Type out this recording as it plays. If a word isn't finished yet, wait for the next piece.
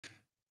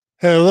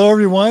Hello,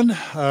 everyone.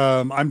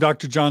 I'm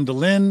Dr. John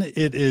Dehlin.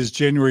 It is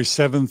January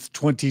 7th,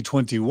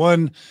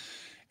 2021,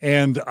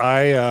 and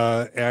I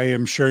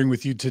am sharing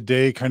with you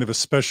today kind of a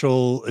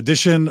special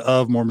edition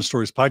of Mormon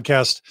Stories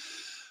podcast.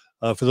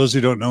 For those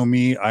who don't know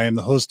me, I am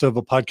the host of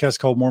a podcast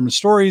called Mormon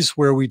Stories,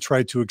 where we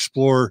try to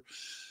explore,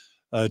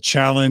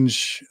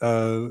 challenge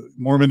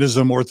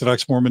Mormonism,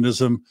 orthodox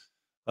Mormonism.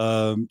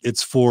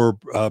 It's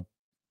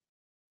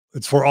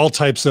for all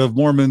types of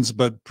Mormons,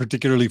 but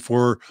particularly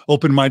for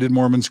open-minded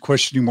Mormons,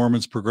 questioning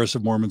Mormons,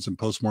 progressive Mormons, and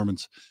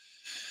post-Mormons.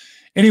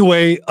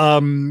 Anyway, it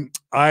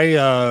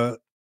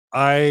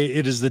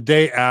is the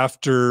day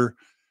after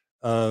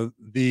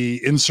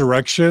the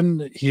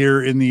insurrection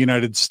here in the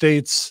United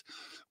States,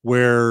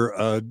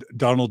 where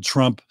Donald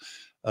Trump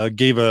he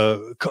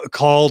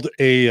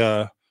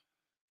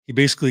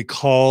basically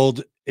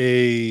called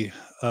a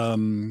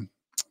kind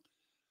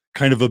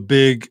of a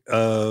big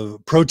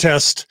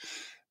protest.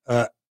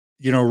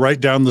 Right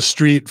down the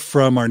street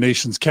from our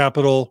nation's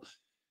capital.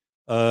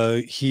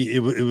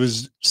 It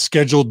was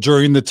scheduled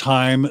during the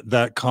time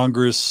that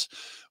Congress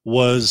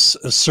was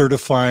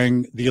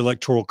certifying the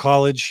Electoral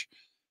College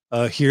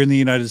here in the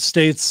United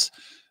States,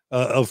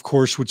 of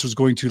course, which was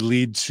going to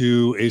lead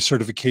to a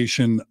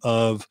certification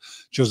of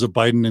Joseph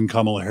Biden and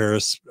Kamala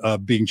Harris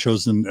being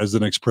chosen as the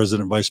next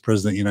president, vice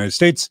president of the United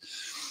States.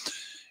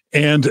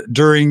 And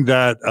during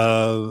that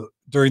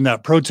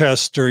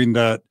protest, during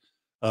that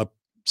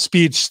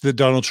speech that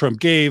Donald Trump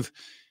gave,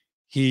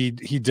 he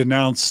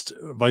denounced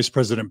Vice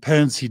President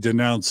Pence. He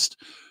denounced,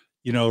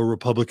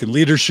 Republican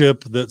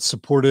leadership that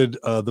supported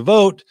the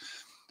vote,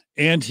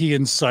 and he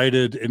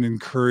incited and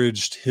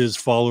encouraged his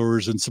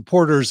followers and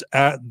supporters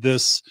at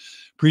this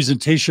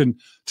presentation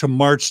to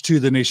march to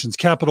the nation's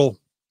capital,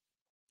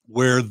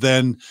 where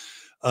then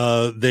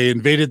they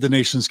invaded the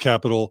nation's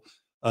capital,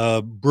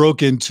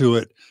 broke into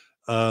it,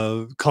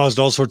 caused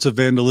all sorts of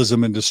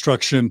vandalism and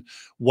destruction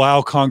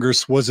while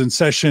Congress was in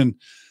session.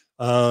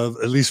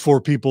 At least 4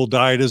 people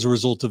died as a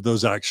result of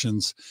those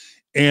actions.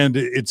 And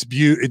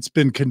it's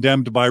been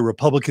condemned by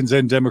Republicans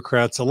and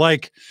Democrats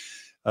alike,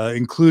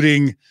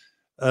 including,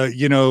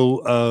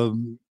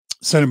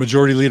 Senate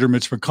Majority Leader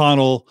Mitch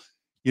McConnell,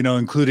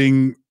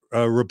 including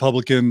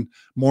Republican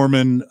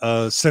Mormon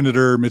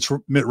Senator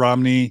Mitt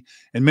Romney,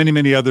 and many,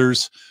 many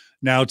others.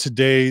 Now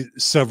today,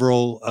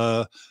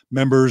 several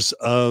members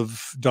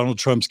of Donald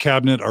Trump's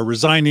cabinet are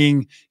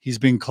resigning. He's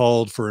being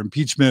called for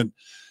impeachment,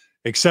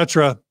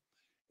 etc.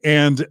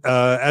 And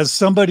as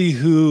somebody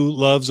who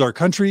loves our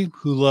country,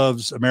 who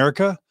loves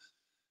America,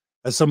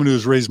 as someone who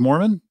was raised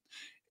Mormon,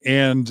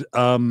 and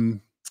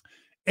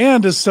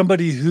as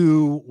somebody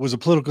who was a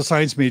political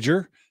science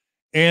major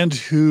and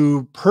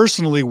who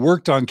personally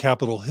worked on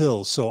Capitol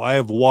Hill, so I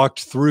have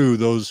walked through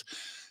those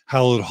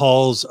hallowed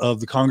halls of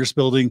the Congress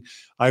building.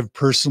 I've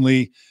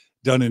personally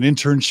done an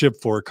internship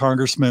for a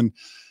congressman,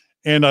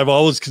 and I've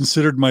always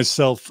considered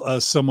myself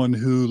someone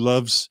who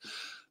loves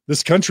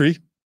this country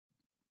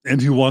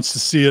and who wants to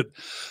see it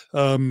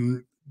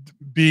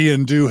be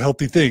and do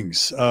healthy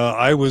things.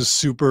 I was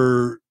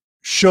super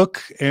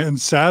shook and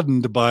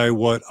saddened by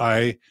what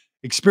I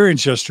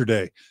experienced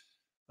yesterday.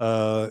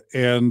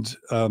 And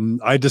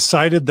I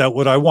decided that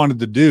what I wanted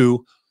to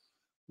do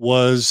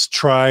was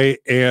try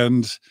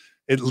and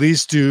at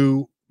least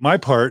do my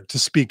part to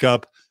speak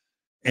up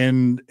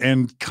and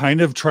kind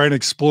of try and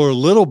explore a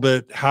little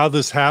bit how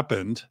this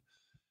happened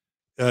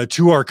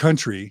to our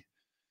country,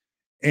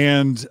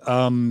 and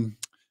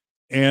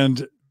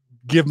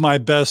give my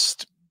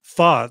best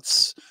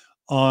thoughts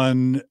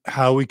on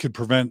how we could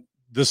prevent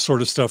this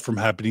sort of stuff from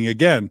happening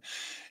again.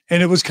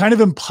 And it was kind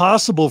of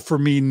impossible for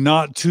me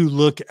not to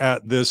look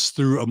at this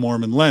through a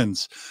Mormon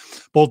lens,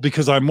 both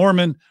because I'm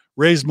Mormon,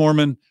 raised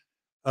Mormon,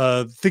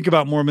 think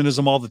about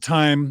Mormonism all the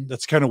time.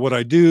 That's kind of what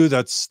I do.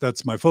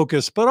 That's my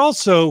focus. But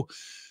also,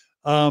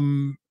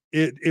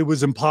 it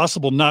was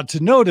impossible not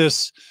to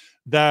notice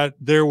that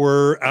there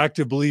were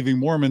active believing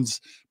Mormons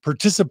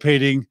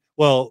participating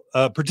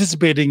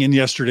in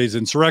yesterday's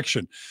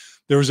insurrection.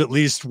 There was at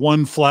least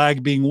one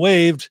flag being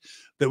waved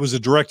that was a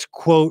direct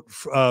quote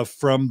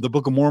from the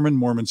Book of Mormon,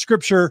 Mormon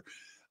scripture,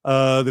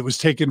 that was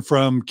taken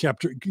from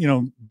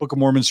Book of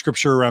Mormon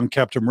scripture around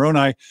Captain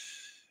Moroni,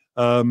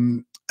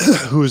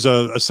 who is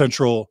a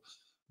central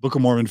Book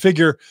of Mormon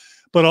figure.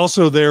 But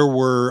also there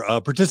were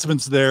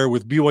participants there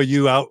with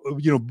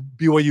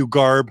BYU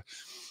garb,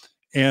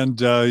 and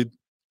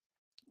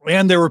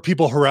there were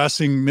people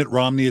harassing Mitt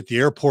Romney at the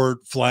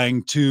airport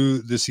flying to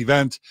this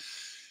event.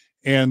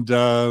 And,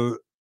 and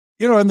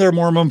there are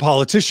Mormon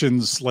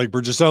politicians like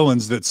Burgess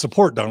Owens that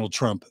support Donald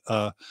Trump,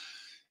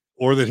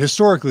 or that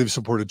historically have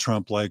supported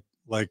Trump, like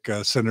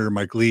Senator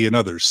Mike Lee and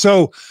others.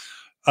 So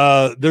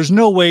there's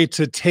no way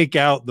to take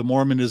out the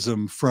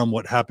Mormonism from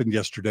what happened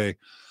yesterday,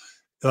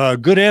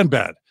 good and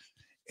bad.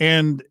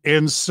 And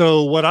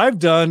so what I've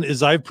done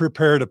is I've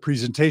prepared a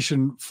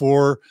presentation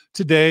for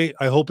today.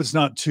 I hope it's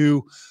not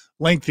too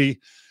lengthy.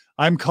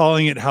 I'm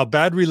calling it How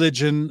Bad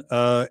Religion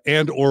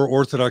and or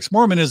Orthodox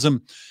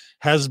Mormonism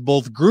has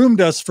both groomed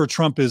us for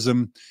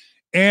Trumpism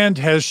and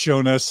has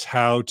shown us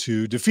how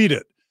to defeat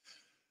it.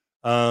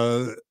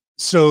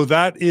 So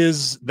that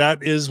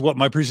is what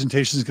my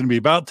presentation is going to be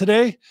about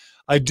today.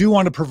 I do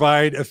want to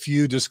provide a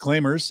few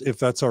disclaimers, if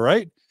that's all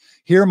right.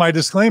 Here are my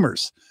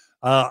disclaimers.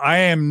 I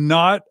am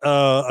not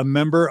a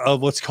member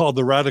of what's called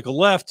the radical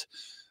left.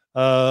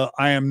 I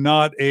am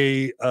not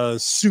a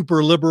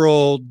super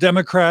liberal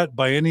Democrat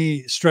by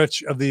any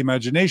stretch of the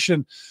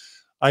imagination.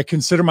 I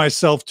consider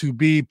myself to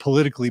be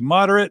politically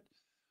moderate.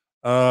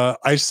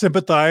 I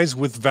sympathize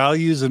with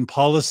values and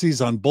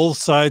policies on both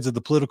sides of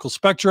the political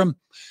spectrum.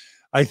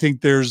 I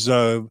think there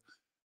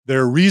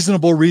are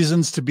reasonable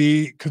reasons to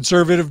be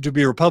conservative, to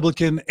be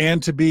Republican,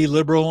 and to be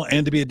liberal,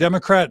 and to be a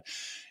Democrat.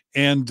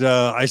 And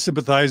I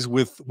sympathize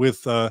with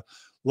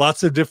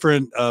lots of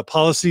different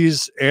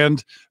policies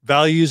and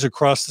values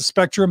across the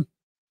spectrum.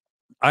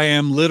 I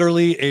am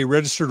literally a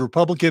registered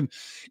Republican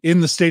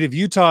in the state of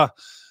Utah.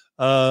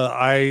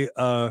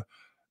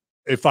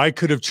 If I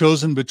could have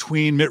chosen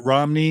between Mitt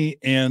Romney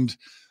and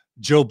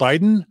Joe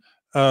Biden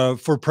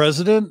for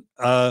president,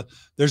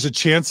 there's a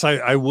chance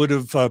I would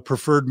have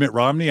preferred Mitt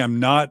Romney. I'm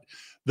not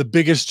the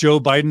biggest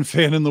Joe Biden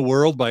fan in the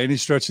world by any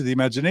stretch of the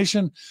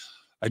imagination.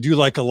 I do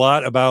like a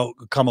lot about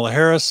Kamala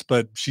Harris,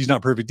 but she's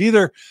not perfect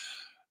either.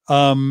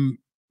 But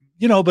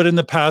in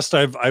the past,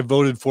 I've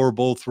voted for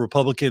both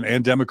Republican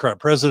and Democrat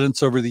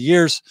presidents over the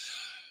years.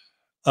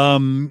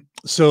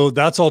 So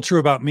that's all true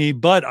about me.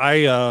 But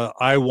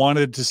I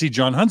wanted to see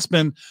John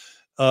Huntsman,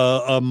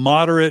 a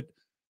moderate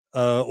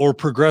or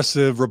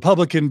progressive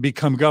Republican,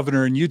 become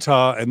governor in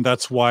Utah, and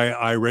that's why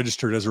I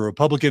registered as a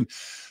Republican.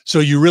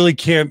 So you really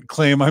can't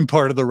claim I'm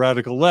part of the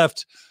radical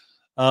left.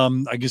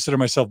 I consider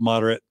myself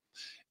moderate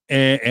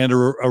and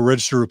a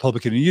registered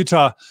Republican in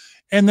Utah.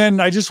 And then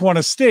I just want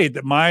to state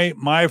that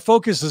my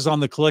focus is on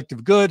the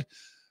collective good,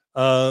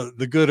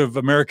 the good of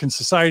American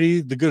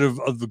society, the good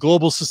of the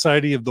global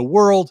society, of the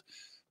world.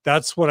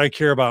 That's what I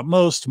care about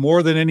most,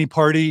 more than any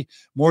party,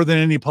 more than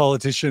any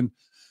politician,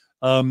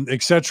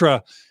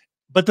 etc.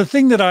 But the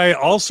thing that I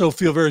also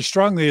feel very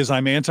strongly is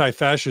I'm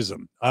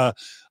anti-fascism.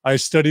 I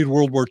studied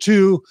World War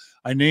II.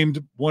 I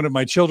named one of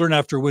my children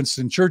after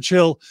Winston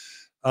Churchill.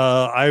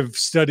 I've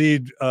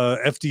studied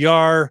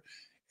FDR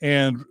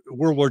and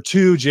World War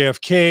II,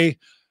 JFK.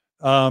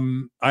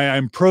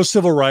 I'm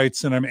pro-civil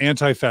rights and I'm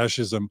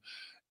anti-fascism.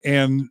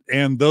 And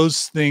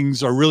those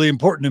things are really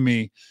important to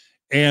me.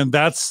 And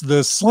that's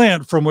the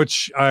slant from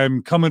which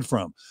I'm coming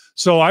from.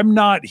 So I'm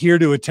not here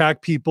to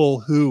attack people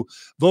who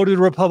voted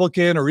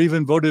Republican or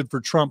even voted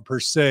for Trump per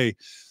se,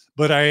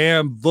 but I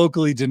am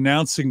vocally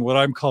denouncing what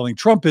I'm calling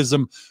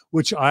Trumpism,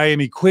 which I am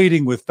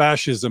equating with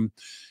fascism.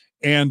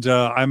 And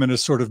I'm going to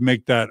sort of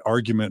make that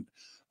argument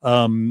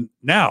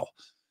now.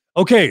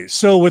 Okay,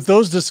 so with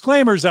those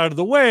disclaimers out of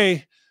the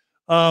way,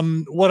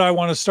 what I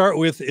want to start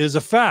with is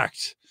a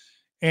fact,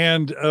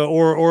 and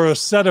or a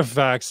set of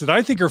facts that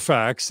I think are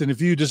facts. And if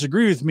you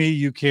disagree with me,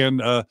 you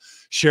can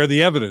share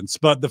the evidence.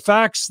 But the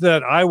facts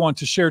that I want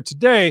to share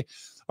today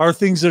are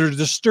things that are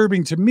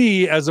disturbing to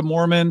me as a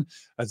Mormon,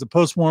 as a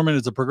post-Mormon,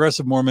 as a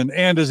progressive Mormon,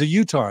 and as a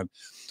Utahn.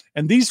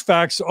 And these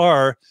facts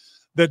are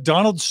that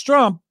Donald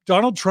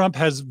Trump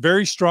has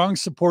very strong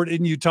support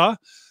in Utah.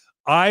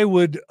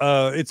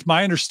 It's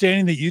my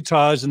understanding that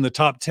Utah is in the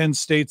top 10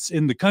 states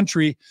in the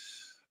country,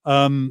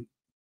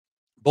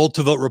 both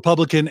to vote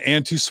Republican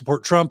and to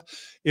support Trump.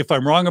 If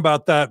I'm wrong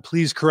about that,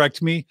 please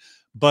correct me.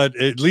 But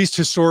at least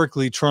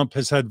historically, Trump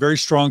has had very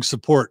strong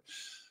support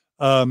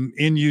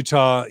in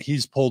Utah.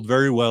 He's polled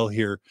very well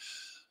here.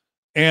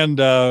 And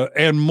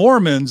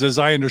Mormons, as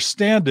I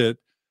understand it,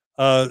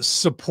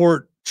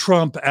 support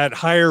Trump at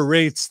higher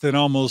rates than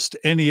almost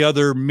any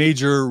other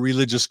major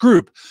religious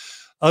group,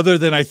 other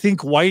than, I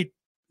think, white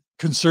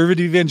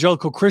conservative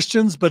evangelical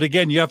Christians. But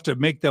again, you have to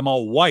make them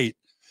all white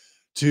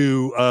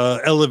to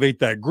elevate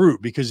that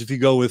group, because if you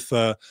go with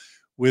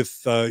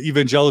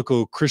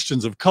evangelical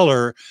Christians of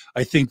color,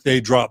 I think they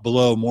drop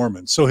below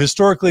Mormons. So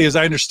historically, as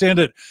I understand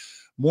it,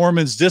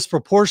 Mormons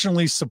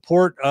disproportionately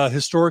support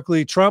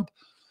historically Trump.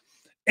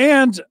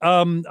 And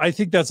I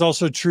think that's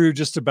also true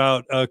just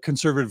about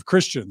conservative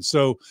Christians.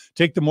 So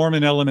take the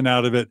Mormon element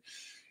out of it.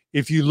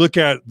 If you look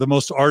at the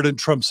most ardent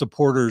Trump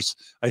supporters,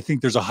 I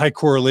think there's a high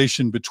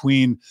correlation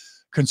between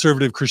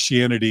conservative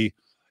Christianity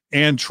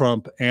and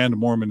Trump, and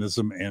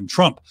Mormonism and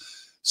Trump.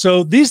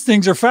 So these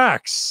things are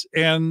facts,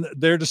 and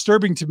they're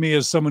disturbing to me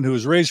as someone who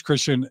was raised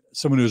Christian,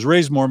 someone who was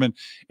raised Mormon,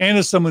 and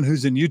as someone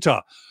who's in Utah.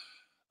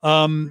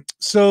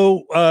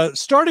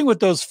 Starting with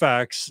those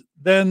facts,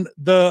 then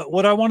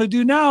what I want to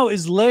do now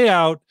is lay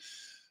out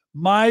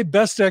my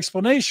best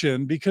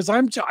explanation, because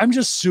I'm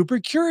just super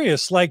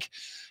curious. Like,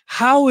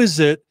 how is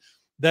it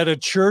that a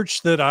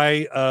church that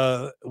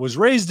I was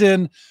raised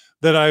in,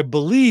 that I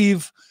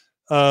believe,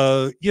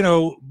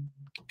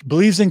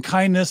 believes in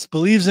kindness,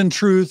 believes in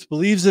truth,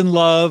 believes in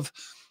love,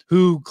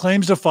 who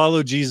claims to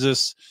follow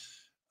Jesus,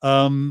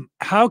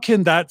 how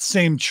can that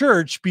same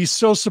church be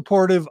so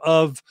supportive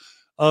of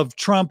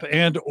Trump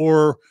and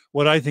or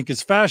what I think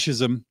is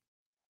fascism?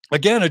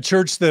 Again, a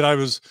church that I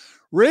was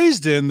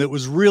raised in that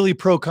was really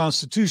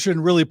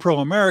pro-Constitution, really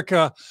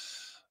pro-America.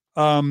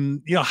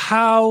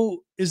 How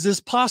is this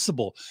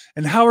possible?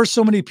 And how are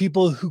so many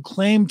people who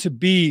claim to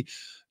be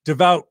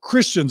devout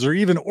Christians or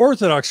even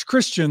orthodox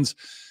Christians,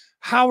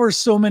 how are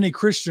so many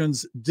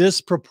Christians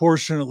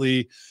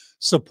disproportionately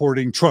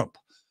supporting Trump?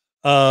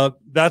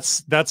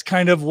 That's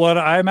kind of what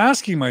I'm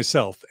asking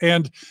myself.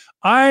 And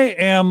I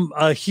am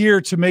here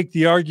to make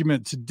the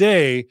argument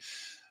today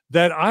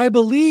that I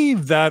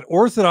believe that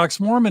Orthodox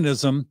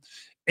Mormonism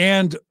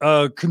and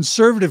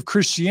conservative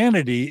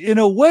Christianity, in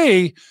a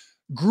way,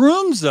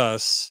 grooms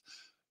us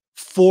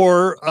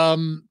for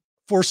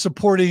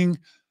supporting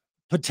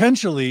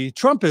potentially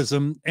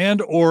Trumpism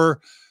and or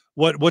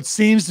what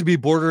seems to be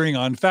bordering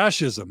on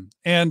fascism.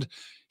 And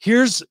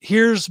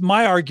here's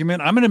my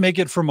argument. I'm going to make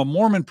it from a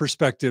Mormon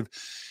perspective,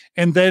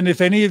 and then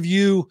if any of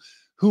you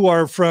who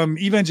are from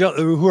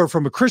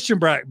a Christian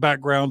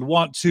background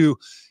want to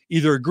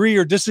either agree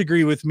or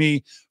disagree with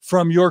me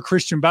from your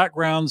Christian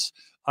backgrounds,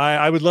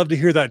 I would love to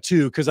hear that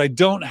too, because I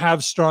don't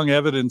have strong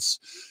evidence,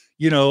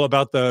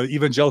 about the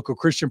evangelical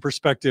Christian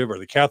perspective or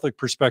the Catholic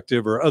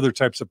perspective or other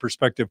types of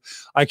perspective.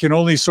 I can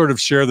only sort of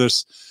share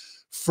this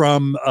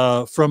from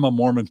a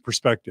Mormon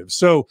perspective.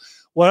 So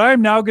what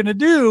I'm now going to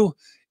do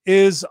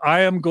is I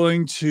am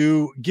going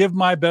to give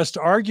my best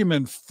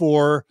argument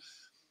for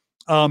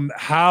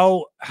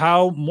how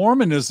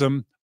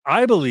Mormonism,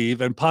 I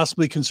believe, and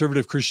possibly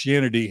conservative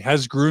Christianity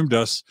has groomed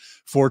us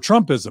for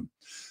Trumpism.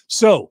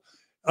 So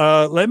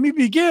let me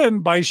begin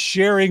by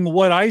sharing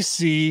what I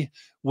see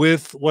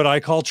with what I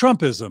call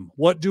Trumpism.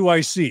 What do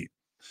I see?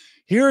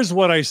 Here's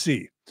what I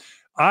see.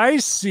 I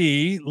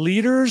see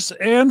leaders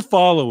and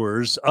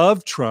followers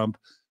of Trump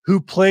who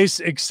place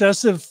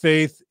excessive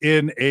faith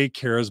in a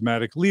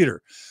charismatic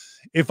leader.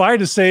 If I had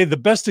to say, the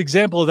best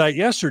example of that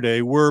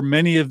yesterday were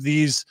many of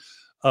these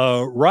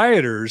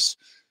rioters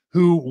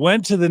who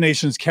went to the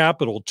nation's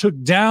capital,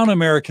 took down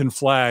American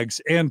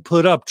flags, and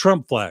put up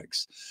Trump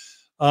flags.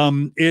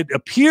 It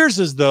appears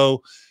as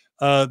though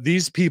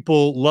these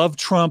people love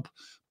Trump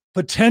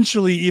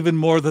potentially even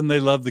more than they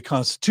love the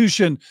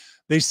Constitution.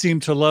 They seem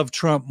to love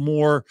Trump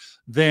more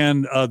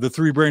than the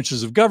three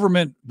branches of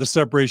government, the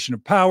separation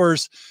of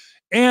powers,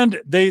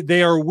 and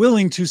they are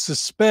willing to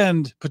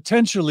suspend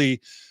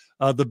potentially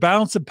the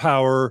balance of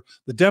power,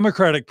 the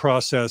democratic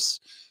process,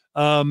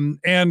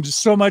 and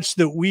so much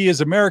that we as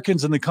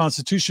Americans and the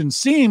Constitution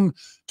seem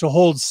to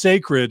hold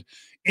sacred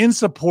in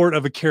support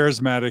of a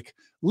charismatic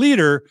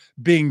leader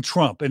being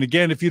Trump. And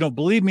again, if you don't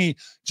believe me,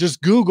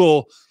 just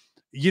Google,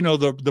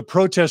 the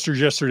protesters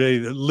yesterday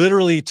that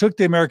literally took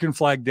the American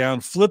flag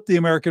down, flipped the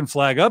American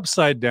flag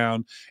upside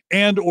down,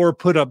 and or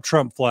put up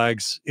Trump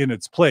flags in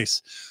its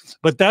place.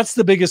 But that's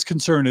the biggest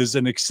concern, is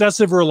an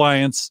excessive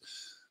reliance,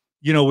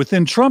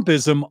 within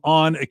Trumpism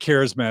on a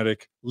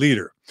charismatic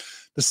leader.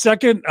 The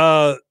second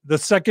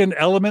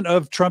element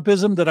of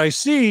Trumpism that I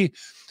see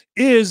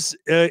is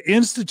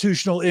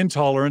institutional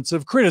intolerance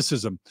of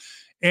criticism.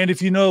 And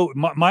if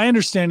my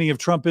understanding of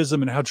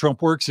Trumpism and how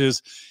Trump works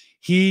is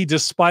he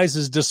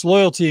despises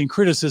disloyalty and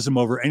criticism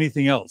over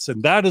anything else.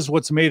 And that is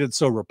what's made it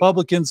so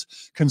Republicans,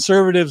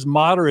 conservatives,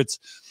 moderates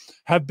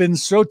have been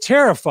so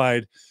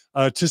terrified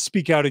to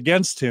speak out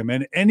against him.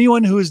 And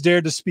anyone who has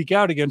dared to speak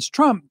out against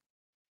Trump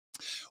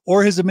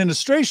or his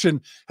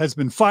administration has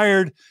been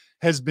fired,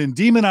 has been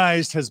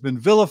demonized, has been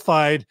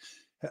vilified,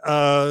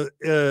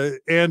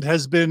 and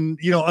has been,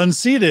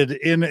 unseated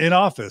in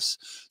office.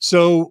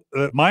 So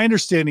my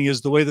understanding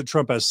is the way that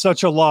Trump has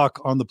such a lock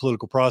on the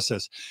political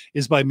process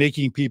is by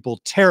making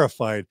people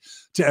terrified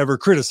to ever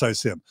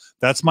criticize him.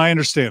 That's my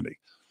understanding.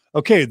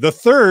 Okay, the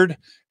third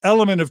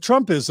element of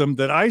Trumpism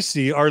that I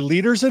see are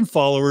leaders and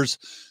followers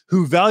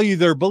who value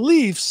their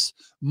beliefs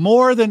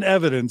more than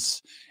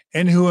evidence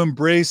and who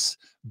embrace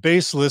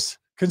baseless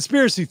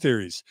conspiracy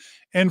theories.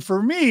 And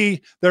for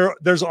me,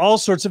 there's all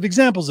sorts of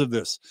examples of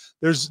this.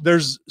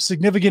 There's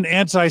significant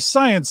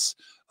anti-science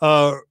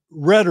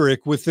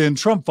rhetoric within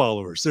Trump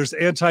followers. There's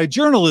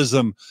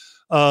anti-journalism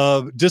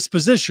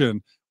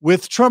disposition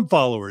with Trump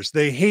followers.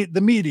 They hate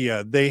the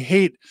media. They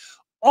hate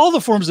all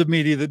the forms of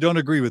media that don't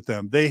agree with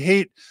them. They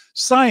hate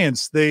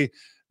science. They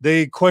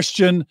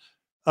question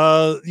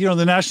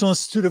the National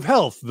Institute of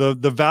Health,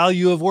 the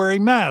value of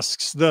wearing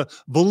masks, the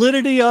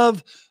validity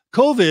of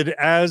COVID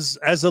as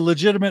a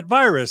legitimate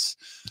virus.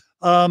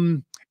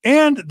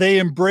 And they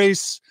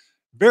embrace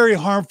very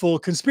harmful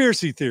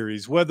conspiracy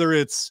theories, whether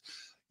it's,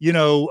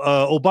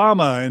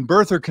 Obama and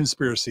birther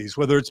conspiracies,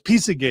 whether it's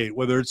Pizzagate,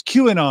 whether it's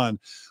QAnon,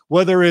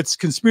 whether it's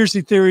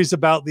conspiracy theories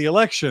about the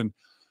election.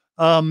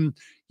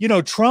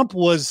 Trump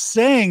was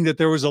saying that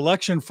there was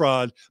election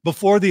fraud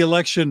before the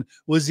election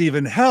was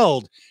even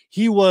held.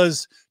 He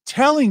was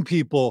telling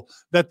people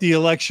that the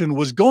election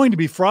was going to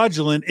be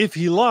fraudulent if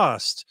he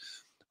lost.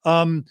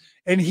 And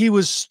he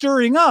was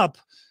stirring up,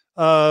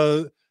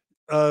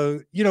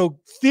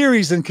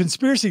 theories and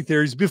conspiracy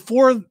theories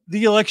before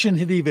the election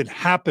had even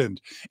happened.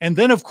 And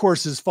then, of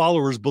course, his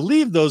followers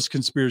believed those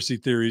conspiracy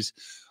theories,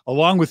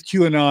 along with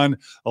QAnon,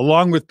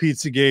 along with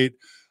Pizzagate,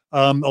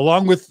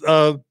 along with,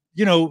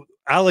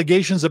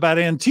 allegations about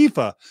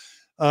Antifa,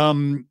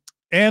 and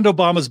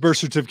Obama's birth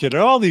certificate,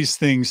 and all these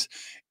things.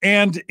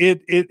 And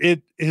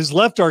it has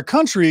left our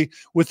country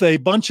with a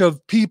bunch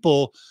of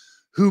people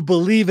who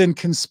believe in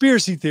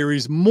conspiracy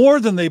theories more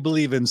than they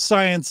believe in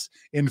science,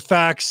 in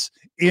facts,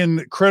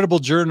 in credible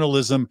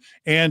journalism,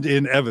 and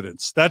in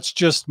evidence. That's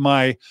just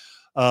my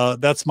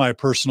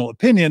personal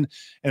opinion.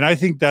 And I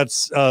think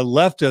that's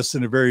left us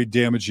in a very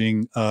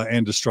damaging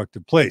and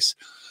destructive place.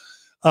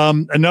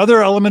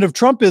 Another element of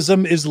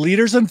Trumpism is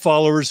leaders and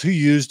followers who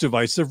use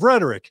divisive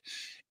rhetoric.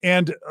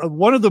 And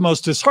one of the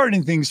most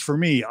disheartening things for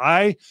me,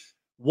 I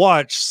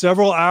watched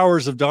several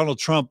hours of Donald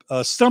Trump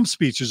stump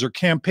speeches or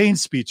campaign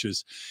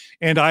speeches,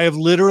 and I have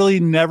literally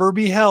never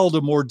beheld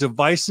a more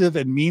divisive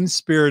and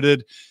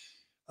mean-spirited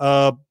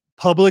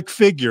public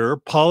figure,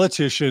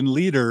 politician,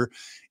 leader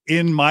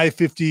in my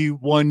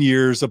 51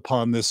 years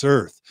upon this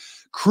earth.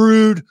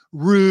 Crude,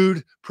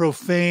 rude,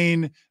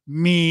 profane,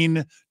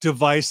 mean,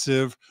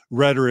 divisive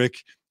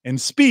rhetoric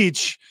and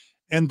speech,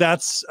 and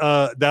that's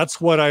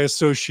what I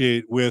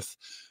associate with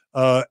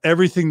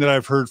everything that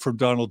I've heard from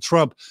Donald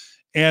Trump.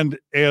 And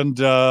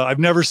I've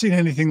never seen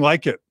anything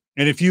like it.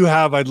 And if you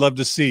have, I'd love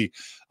to see.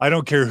 I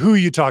don't care who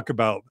you talk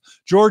about.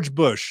 George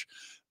Bush,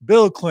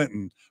 Bill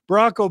Clinton,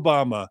 Barack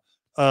Obama,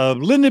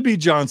 Lyndon B.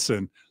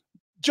 Johnson,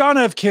 John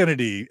F.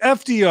 Kennedy,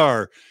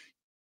 FDR,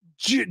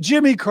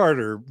 Jimmy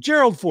Carter,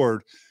 Gerald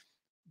Ford.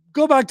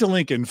 Go back to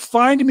Lincoln.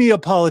 Find me a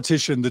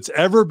politician that's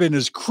ever been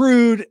as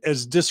crude,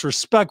 as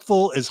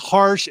disrespectful, as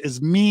harsh,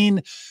 as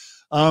mean,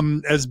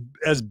 as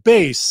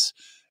base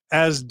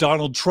as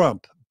Donald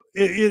Trump.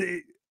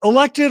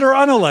 Elected or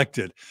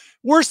unelected,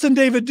 worse than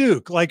David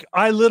Duke. Like,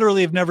 I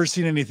literally have never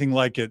seen anything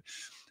like it.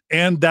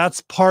 And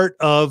that's part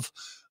of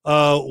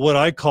what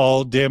I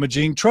call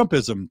damaging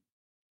Trumpism.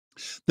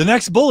 The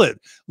next bullet,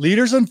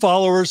 leaders and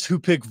followers who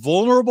pick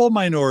vulnerable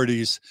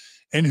minorities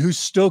and who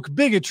stoke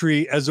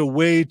bigotry as a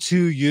way to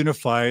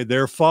unify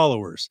their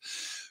followers.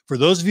 For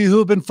those of you who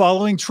have been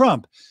following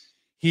Trump,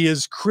 he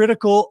is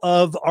critical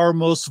of our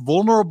most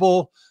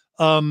vulnerable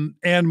and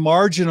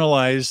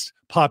marginalized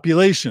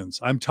populations.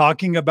 I'm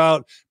talking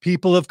about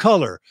people of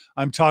color.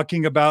 I'm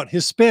talking about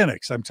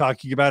Hispanics. I'm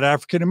talking about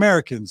African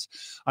Americans.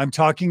 I'm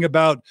talking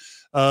about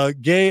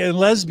gay and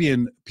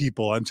lesbian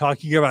people. I'm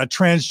talking about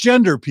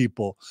transgender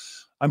people.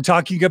 I'm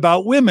talking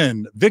about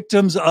women,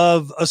 victims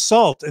of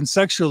assault and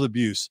sexual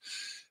abuse.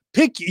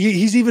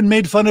 He's even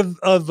made fun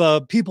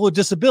of people with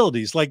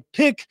disabilities. Like,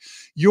 pick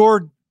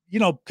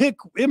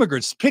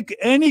immigrants, pick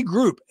any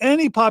group,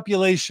 any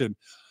population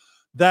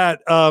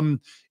that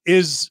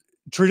is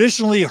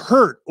traditionally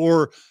hurt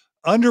or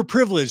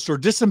underprivileged or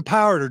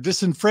disempowered or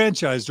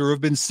disenfranchised or have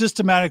been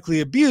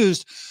systematically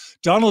abused.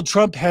 Donald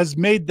Trump has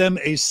made them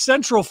a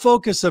central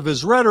focus of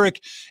his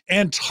rhetoric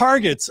and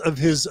targets of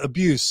his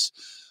abuse,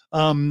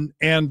 and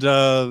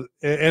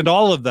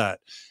all of that.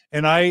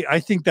 And I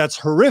think that's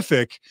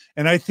horrific.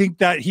 And I think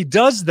that he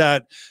does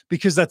that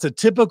because that's a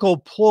typical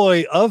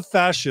ploy of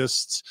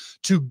fascists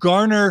to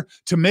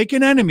make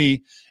an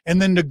enemy and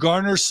then to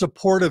garner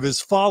support of his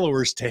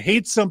followers, to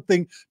hate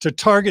something, to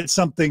target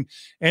something,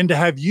 and to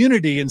have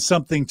unity in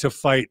something to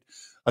fight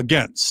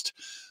against.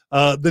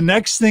 The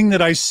next thing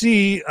that I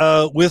see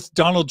with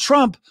Donald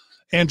Trump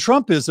and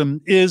Trumpism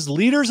is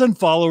leaders and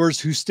followers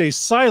who stay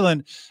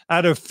silent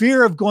out of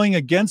fear of going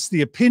against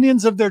the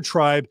opinions of their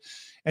tribe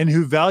and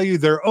who value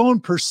their own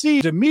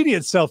perceived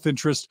immediate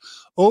self-interest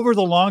over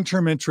the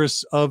long-term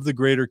interests of the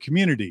greater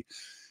community.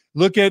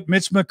 Look at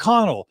Mitch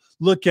McConnell.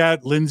 Look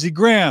at Lindsey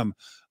Graham.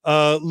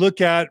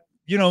 Look at,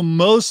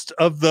 most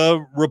of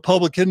the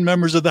Republican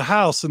members of the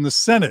House and the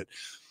Senate.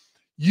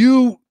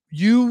 You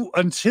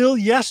until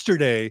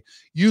yesterday,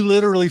 you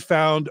literally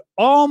found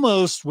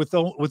almost, with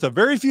a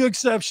very few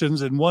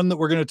exceptions, and one that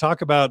we're going to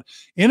talk about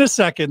in a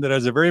second that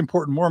has a very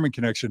important Mormon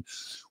connection,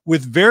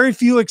 with very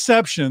few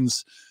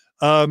exceptions,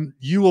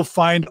 you will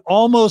find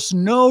almost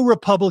no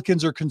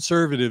Republicans or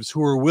conservatives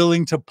who are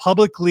willing to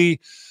publicly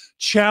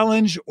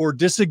challenge or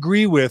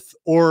disagree with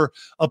or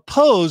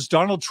oppose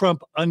Donald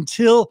Trump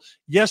until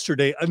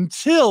yesterday,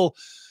 until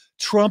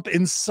Trump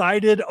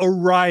incited a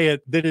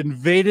riot that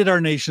invaded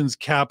our nation's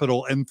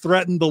capital and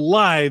threatened the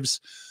lives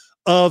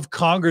of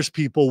Congress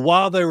people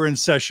while they were in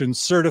session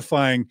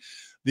certifying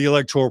the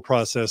electoral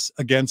process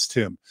against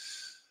him.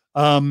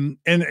 And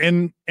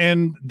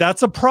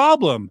that's a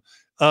problem.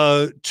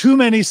 Too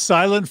many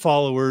silent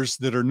followers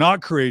that are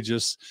not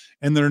courageous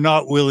and they're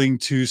not willing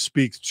to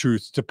speak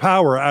truth to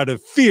power out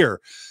of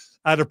fear,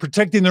 out of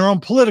protecting their own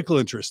political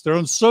interests, their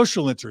own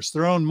social interests,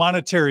 their own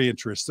monetary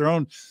interests, their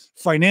own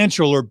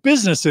financial or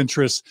business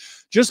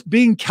interests, just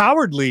being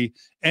cowardly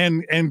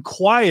and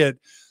quiet.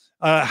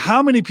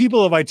 How many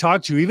people have I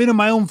talked to, even in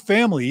my own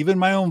family, even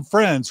my own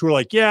friends, who are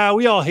like, yeah,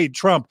 we all hate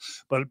Trump,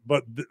 but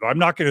I'm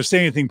not going to say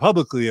anything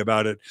publicly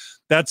about it.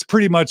 That's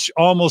pretty much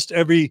almost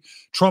every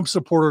Trump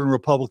supporter and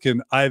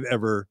Republican I've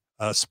ever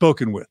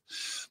spoken with.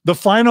 The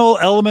final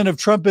element of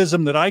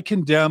Trumpism that I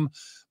condemn,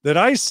 that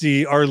I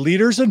see, are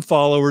leaders and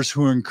followers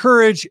who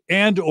encourage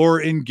and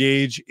or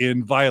engage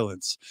in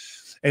violence.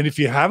 And if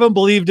you haven't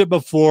believed it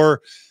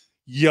before,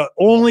 you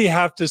only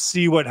have to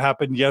see what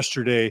happened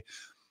yesterday.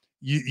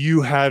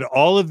 You had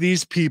all of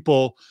these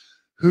people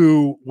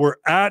who were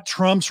at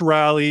Trump's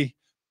rally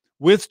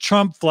with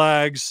Trump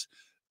flags,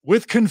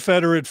 with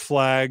Confederate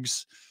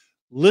flags,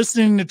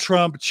 listening to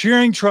Trump,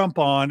 cheering Trump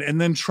on, and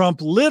then Trump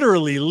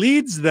literally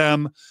leads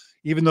them,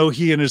 even though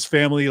he and his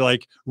family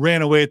like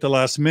ran away at the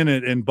last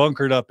minute and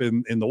bunkered up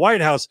in the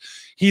White House.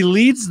 He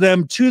leads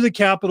them to the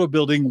Capitol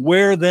building,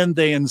 where then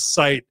they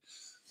incite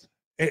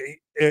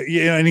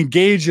and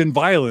engage in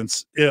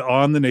violence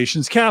on the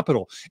nation's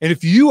capital. And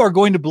if you are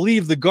going to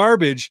believe the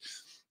garbage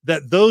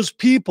that those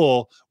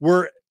people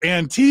were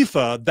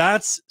Antifa,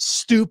 that's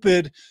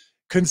stupid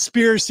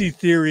conspiracy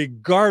theory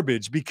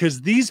garbage,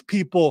 because these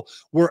people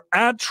were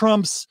at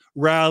Trump's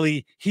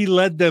rally. He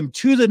led them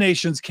to the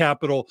nation's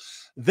capital.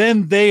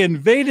 Then they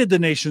invaded the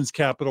nation's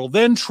capital.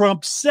 Then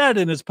Trump said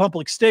in his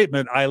public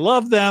statement, "I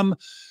love them,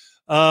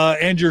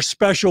 and you're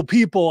special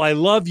people. I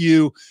love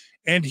you."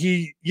 And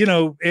he,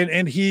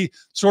 and he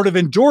sort of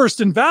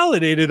endorsed and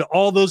validated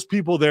all those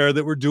people there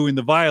that were doing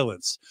the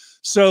violence.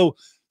 So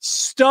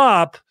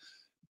stop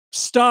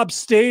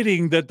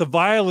stating that the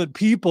violent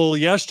people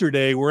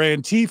yesterday were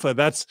Antifa.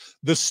 That's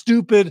the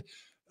stupid,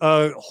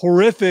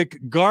 horrific,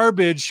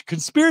 garbage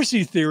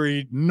conspiracy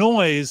theory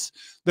noise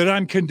that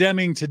I'm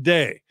condemning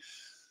today.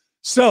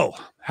 So,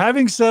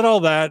 having said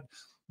all that,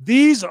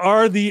 these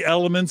are the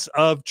elements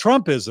of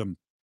Trumpism.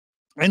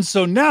 And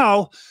so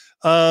now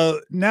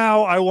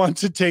I want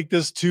to take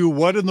this to,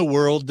 what in the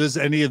world does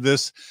any of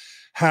this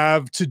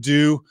have to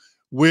do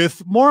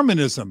with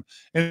Mormonism?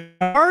 And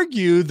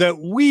argue that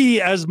we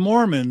as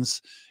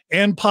Mormons,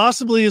 and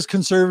possibly as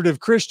conservative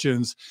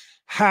Christians,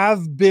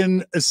 have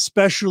been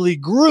especially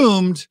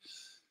groomed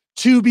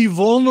to be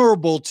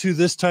vulnerable to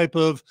this type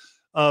of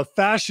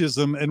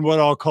fascism and what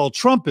I'll call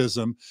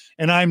Trumpism.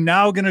 And I'm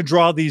now going to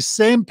draw these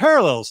same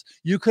parallels.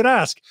 You could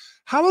ask,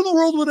 how in the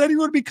world would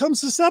anyone become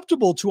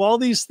susceptible to all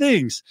these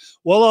things?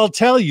 Well, I'll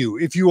tell you,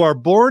 if you are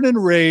born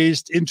and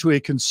raised into a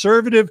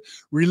conservative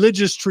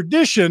religious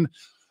tradition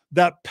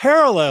that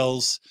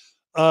parallels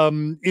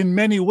in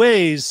many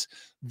ways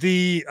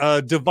the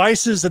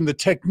devices and the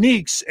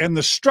techniques and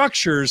the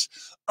structures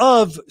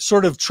of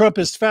sort of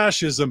Trumpist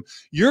fascism,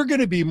 you're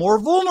going to be more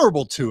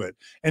vulnerable to it.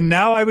 And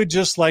now I would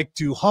just like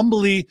to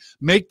humbly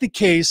make the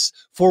case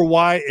for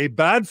why a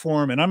bad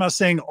form, and I'm not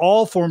saying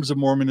all forms of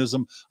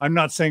Mormonism, I'm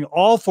not saying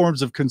all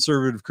forms of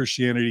conservative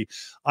Christianity,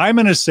 I'm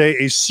going to say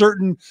a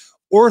certain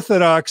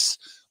orthodox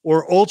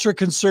or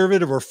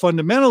ultra-conservative or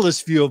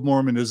fundamentalist view of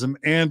Mormonism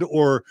and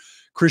or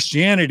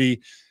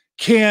Christianity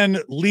can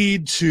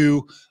lead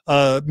to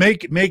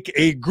make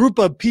a group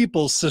of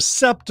people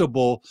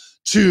susceptible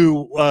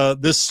to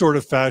this sort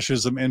of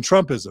fascism and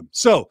Trumpism.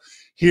 So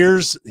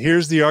here's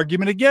the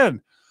argument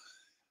again.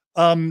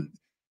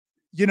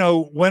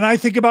 When I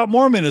think about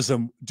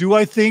Mormonism, do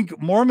I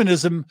think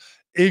Mormonism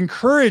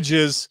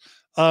encourages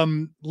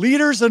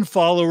leaders and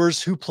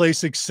followers who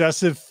place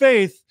excessive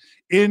faith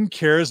in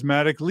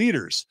charismatic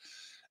leaders?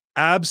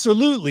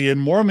 Absolutely. In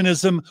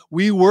Mormonism,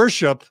 we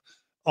worship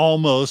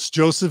almost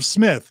Joseph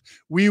Smith.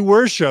 We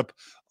worship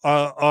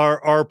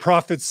our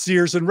prophets,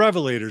 seers, and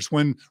revelators.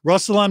 When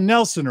Russell M.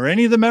 Nelson or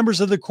any of the members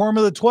of the Quorum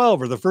of the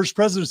 12 or the First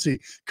Presidency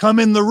come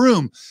in the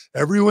room,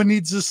 everyone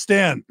needs to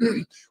stand.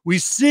 We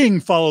sing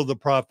Follow the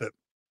Prophet.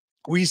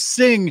 We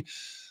sing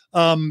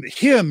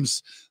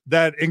hymns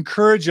that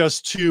encourage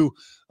us to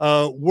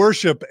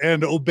worship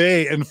and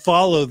obey and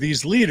follow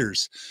these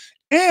leaders.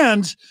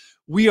 And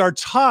we are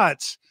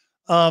taught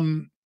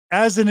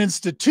as an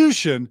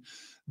institution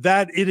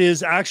that it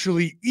is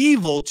actually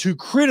evil to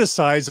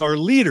criticize our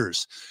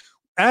leaders.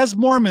 As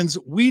Mormons,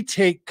 we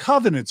take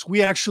covenants.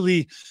 We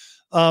actually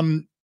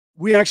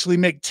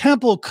make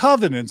temple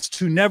covenants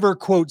to never,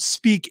 quote,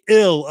 speak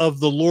ill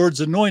of the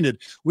Lord's anointed.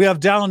 We have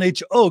Dehlin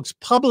H. Oaks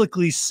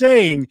publicly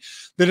saying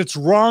that it's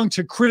wrong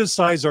to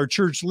criticize our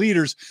church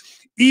leaders,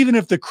 even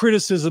if the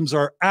criticisms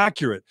are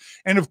accurate.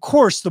 And of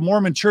course, the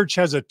Mormon Church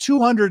has a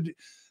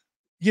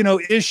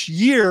 200-ish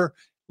year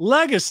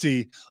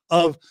legacy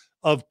of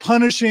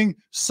punishing,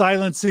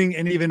 silencing,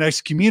 and even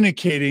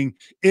excommunicating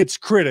its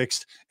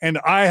critics. And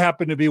I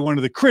happen to be one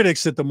of the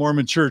critics that the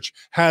Mormon Church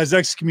has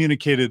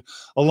excommunicated,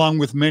 along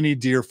with many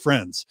dear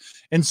friends.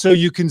 And so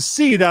you can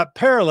see that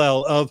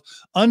parallel of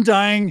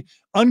undying,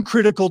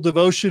 uncritical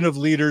devotion of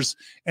leaders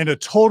and a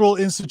total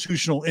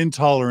institutional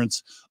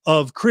intolerance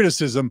of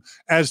criticism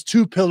as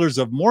two pillars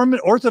of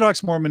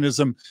Orthodox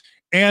Mormonism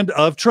and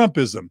of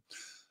Trumpism.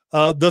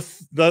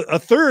 A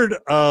third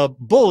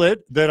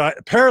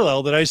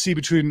parallel that I see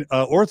between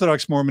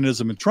Orthodox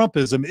Mormonism and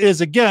Trumpism is,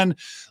 again,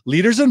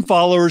 leaders and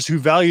followers who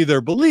value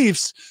their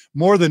beliefs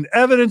more than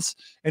evidence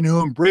and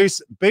who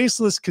embrace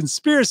baseless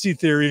conspiracy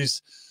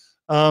theories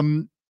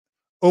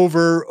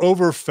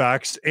over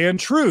facts and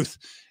truth.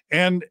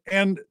 And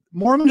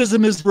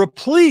Mormonism is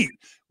replete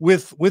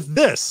with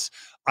this.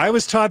 I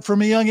was taught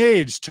from a young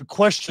age to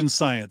question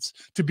science,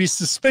 to be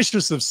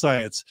suspicious of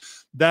science,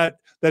 that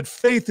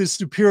faith is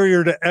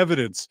superior to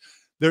evidence.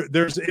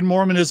 There's in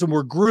Mormonism,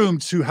 we're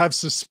groomed to have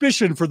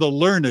suspicion for the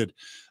learned,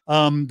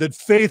 that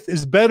faith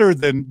is better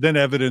than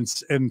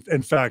evidence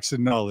and facts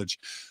and knowledge.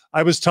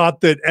 I was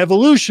taught that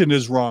evolution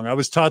is wrong. I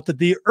was taught that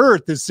the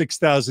earth is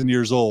 6,000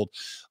 years old.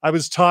 I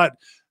was taught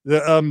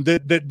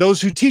that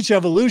those who teach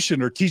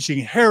evolution are teaching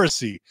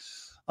heresy.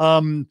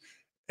 And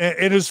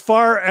as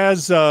far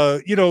as,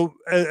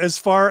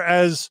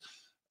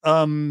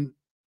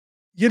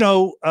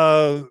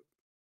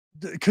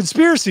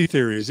 conspiracy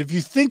theories, if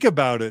you think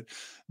about it,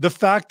 the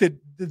fact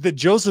that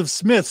Joseph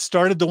Smith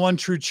started the one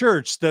true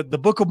church, that the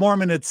Book of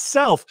Mormon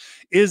itself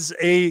is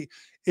a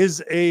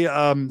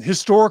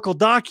historical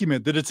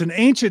document, that it's an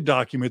ancient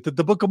document, that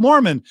the Book of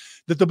Mormon,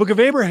 that the Book of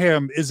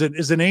Abraham is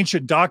an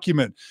ancient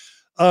document.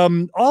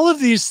 All of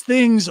these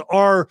things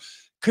are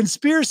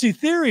conspiracy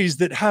theories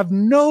that have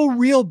no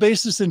real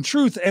basis in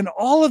truth, and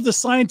all of the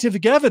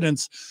scientific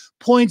evidence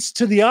points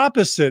to the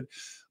opposite.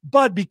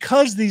 But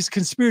because these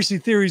conspiracy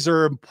theories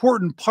are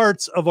important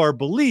parts of our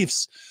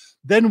beliefs,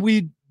 then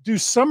we do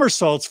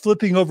somersaults,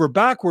 flipping over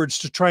backwards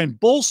to try and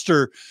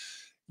bolster,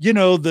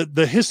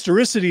 the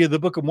historicity of the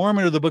Book of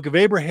Mormon or the Book of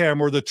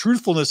Abraham, or the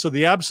truthfulness or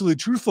the absolute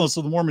truthfulness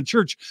of the Mormon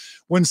Church,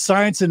 when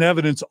science and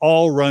evidence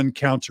all run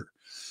counter.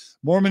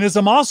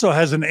 Mormonism also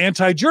has an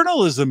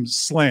anti-journalism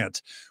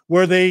slant,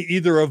 where they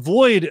either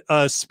avoid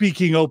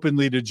speaking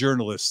openly to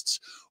journalists,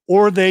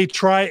 or they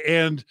try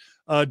and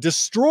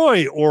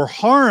destroy or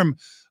harm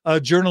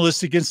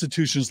journalistic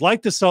institutions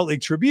like the Salt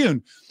Lake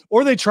Tribune,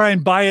 or they try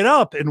and buy it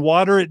up and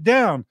water it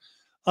down.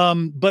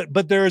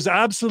 But there is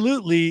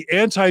absolutely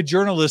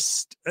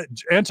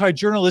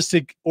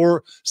anti-journalistic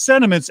or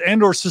sentiments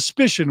and or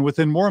suspicion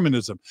within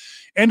Mormonism.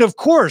 And of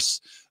course,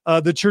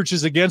 the church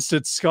is against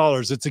its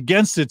scholars. It's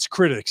against its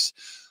critics.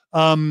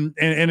 And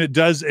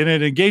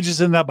it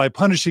engages in that by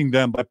punishing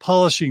them, by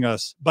punishing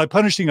us.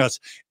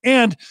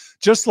 And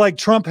just like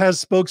Trump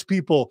has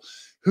spokespeople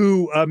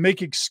who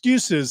make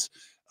excuses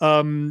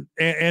and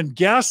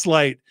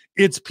gaslight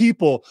its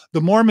people,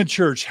 the Mormon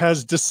Church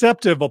has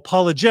deceptive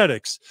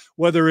apologetics,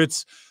 whether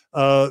it's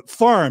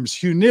Farms,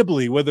 Hugh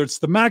Nibley, whether it's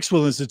the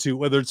Maxwell Institute,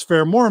 whether it's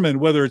Fair Mormon,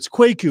 whether it's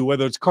Kwaku,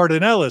 whether it's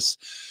Cardinellis.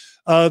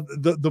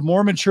 The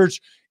Mormon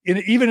Church,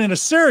 even in a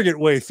surrogate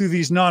way, through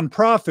these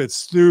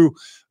nonprofits, through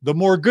the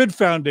More Good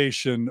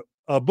Foundation,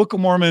 Book of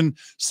Mormon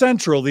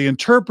Central, the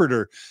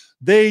Interpreter,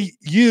 they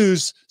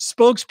use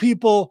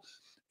spokespeople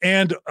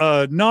and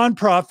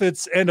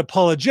nonprofits and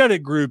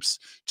apologetic groups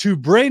to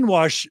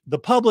brainwash the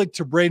public,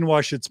 to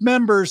brainwash its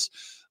members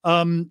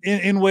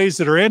in ways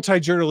that are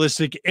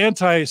anti-journalistic,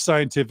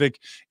 anti-scientific,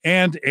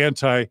 and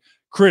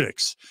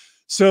anti-critics.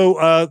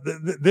 So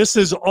this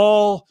is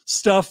all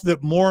stuff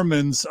that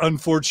Mormons,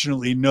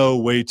 unfortunately, know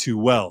way too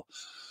well.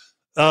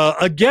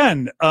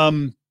 Again,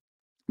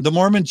 the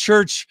Mormon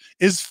Church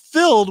is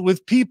filled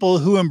with people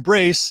who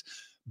embrace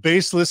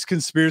baseless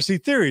conspiracy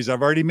theories.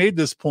 I've already made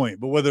this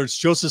point, but whether it's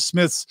Joseph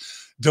Smith's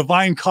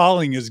divine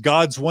calling as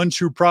God's one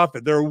true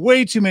prophet, there are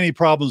way too many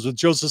problems with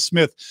Joseph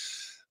Smith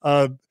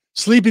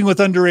sleeping with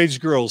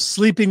underage girls,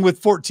 sleeping with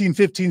 14,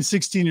 15,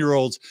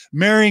 16-year-olds,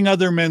 marrying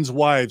other men's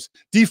wives,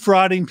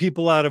 defrauding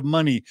people out of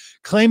money,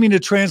 claiming to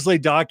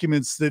translate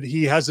documents that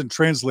he hasn't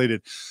translated.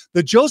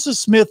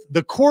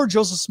 The core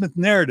Joseph Smith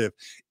narrative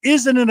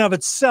is in and of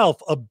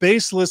itself a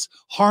baseless,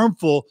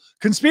 harmful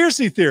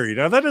conspiracy theory.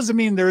 Now, that doesn't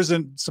mean there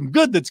isn't some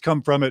good that's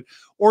come from it,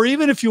 or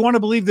even if you want to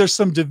believe there's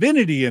some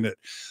divinity in it.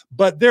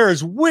 But there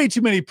is way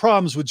too many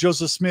problems with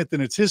Joseph Smith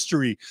and its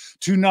history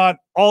to not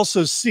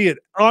also see it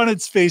on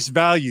its face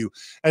value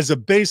as a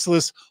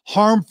baseless,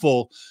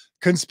 harmful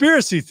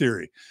conspiracy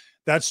theory.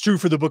 That's true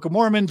for the Book of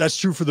Mormon. That's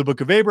true for the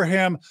Book of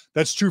Abraham.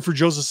 That's true for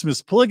Joseph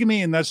Smith's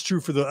polygamy. And that's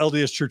true for the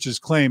LDS Church's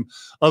claim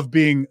of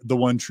being the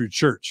one true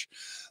church.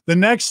 The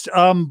next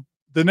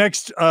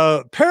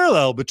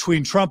parallel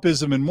between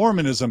Trumpism and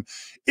Mormonism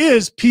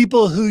is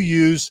people who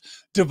use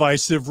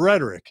divisive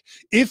rhetoric.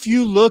 If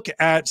you look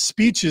at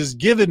speeches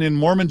given in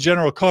Mormon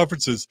general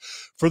conferences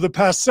for the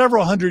past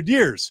several hundred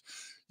years,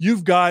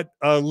 you've got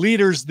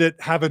leaders that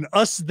have an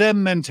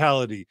us-them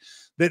mentality,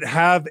 that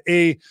have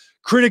a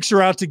critics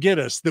are out to get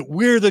us, that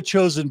we're the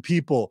chosen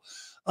people.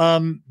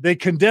 They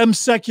condemn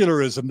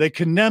secularism. They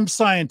condemn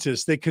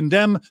scientists. They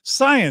condemn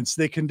science.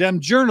 They condemn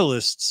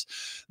journalists.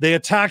 They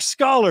attack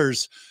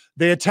scholars.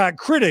 They attack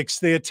critics.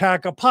 They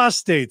attack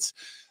apostates.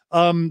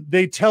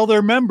 They tell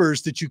their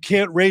members that you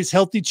can't raise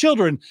healthy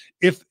children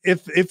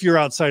if you're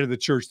outside of the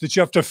church, that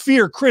you have to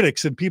fear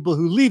critics and people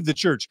who leave the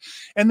church.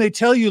 And they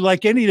tell you,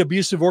 like any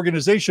abusive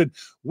organization,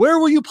 where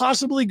will you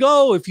possibly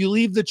go if you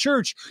leave the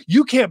church?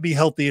 You can't be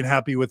healthy and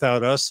happy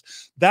without us.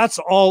 That's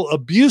all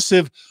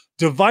abusive,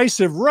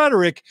 divisive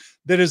rhetoric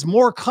that is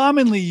more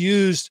commonly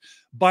used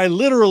by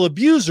literal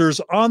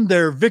abusers on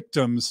their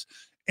victims.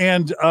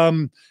 And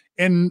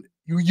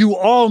you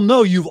all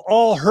know, you've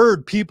all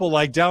heard people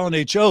like Dehlin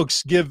H.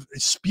 Oaks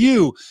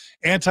spew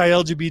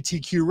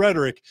anti-LGBTQ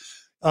rhetoric.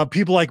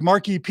 People like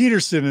Mark E.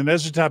 Peterson and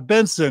Ezra Taft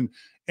Benson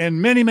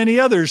and many, many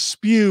others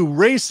spew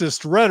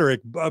racist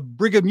rhetoric,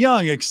 Brigham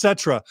Young,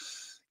 etc.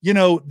 You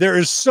know, there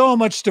is so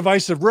much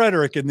divisive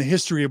rhetoric in the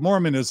history of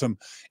Mormonism,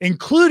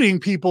 including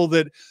people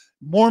that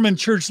Mormon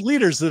church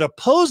leaders that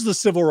oppose the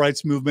civil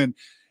rights movement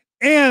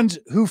and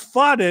who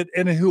fought it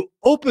and who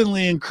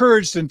openly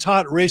encouraged and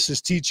taught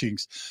racist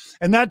teachings.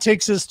 And that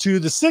takes us to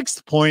the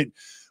sixth point,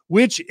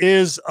 which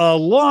is a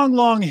long,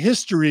 long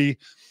history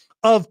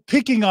of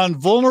picking on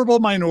vulnerable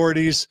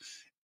minorities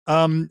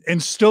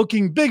and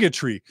stoking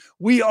bigotry.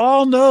 We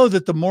all know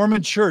that the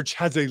Mormon Church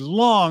has a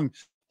long,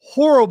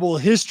 horrible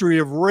history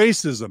of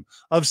racism,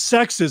 of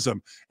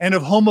sexism, and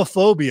of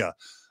homophobia,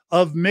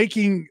 of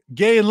making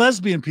gay and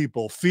lesbian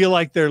people feel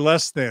like they're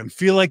less than,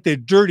 feel like they're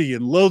dirty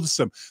and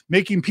loathsome,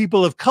 making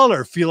people of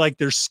color feel like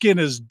their skin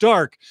is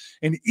dark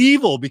and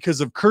evil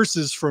because of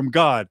curses from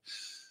God,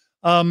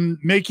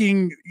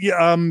 making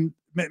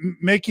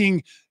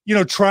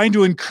trying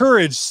to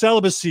encourage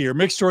celibacy or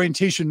mixed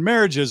orientation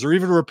marriages or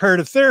even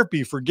reparative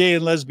therapy for gay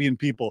and lesbian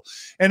people.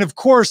 And of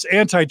course,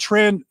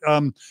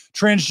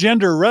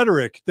 transgender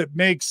rhetoric that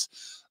makes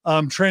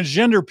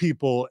transgender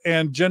people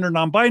and gender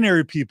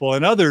non-binary people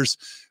and others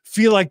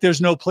feel like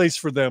there's no place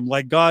for them,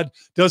 like God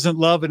doesn't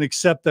love and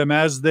accept them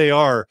as they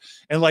are,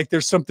 and like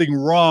there's something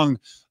wrong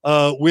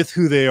with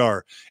who they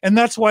are. And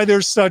that's why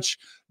there's such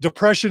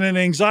depression and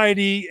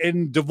anxiety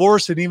and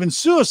divorce and even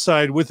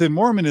suicide within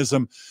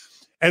Mormonism,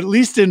 at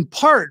least in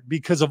part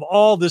because of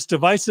all this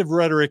divisive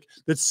rhetoric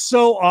that's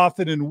so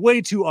often and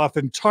way too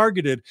often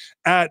targeted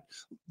at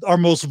our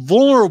most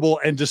vulnerable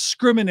and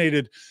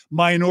discriminated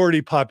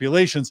minority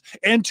populations.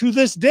 And to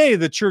this day,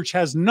 the church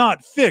has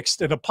not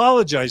fixed and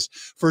apologized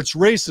for its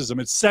racism,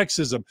 its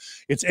sexism,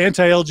 its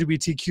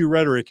anti-LGBTQ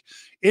rhetoric.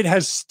 It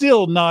has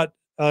still not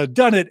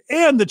done it.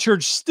 And the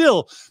church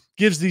still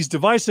gives these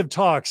divisive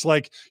talks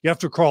like you have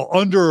to crawl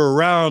under or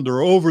around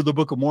or over the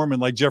Book of Mormon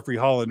like Jeffrey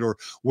Holland, or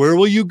where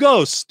will you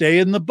go? Stay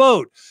in the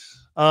boat.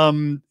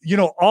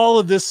 All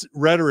of this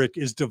rhetoric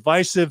is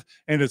divisive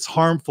and it's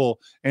harmful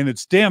and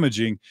it's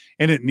damaging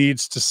and it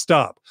needs to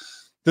stop.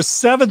 The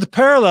seventh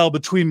parallel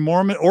between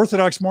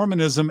Orthodox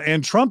Mormonism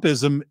and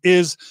Trumpism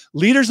is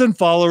leaders and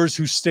followers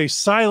who stay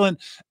silent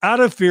out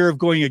of fear of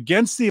going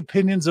against the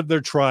opinions of their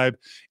tribe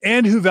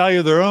and who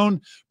value their own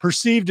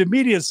perceived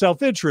immediate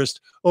self-interest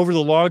over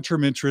the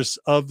long-term interests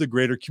of the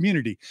greater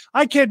community.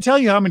 I can't tell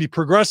you how many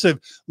progressive,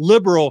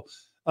 liberal,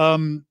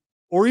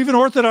 or even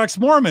Orthodox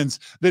Mormons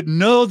that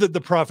know that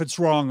the prophet's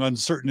wrong on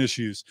certain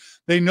issues.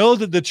 They know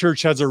that the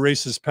church has a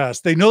racist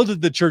past. They know that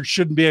the church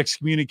shouldn't be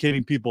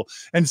excommunicating people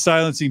and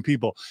silencing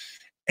people.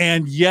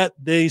 And yet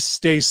they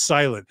stay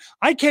silent.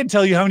 I can't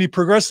tell you how many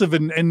progressive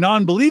and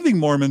non-believing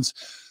Mormons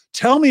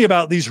tell me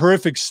about these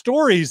horrific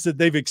stories that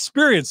they've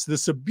experienced,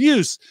 this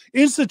abuse,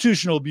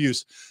 institutional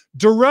abuse,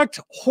 direct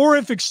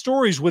horrific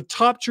stories with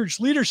top church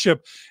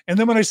leadership. And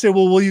then when I say,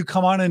 well, will you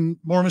come on in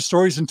Mormon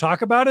Stories and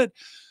talk about it?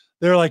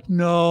 They're like,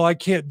 no, I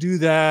can't do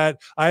that.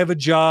 I have a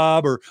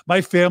job, or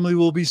my family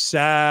will be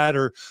sad,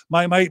 or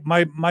my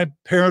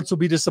parents will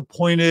be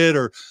disappointed,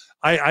 or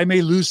I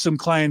may lose some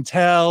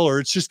clientele, or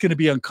it's just going to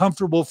be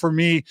uncomfortable for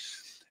me.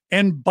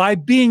 And by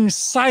being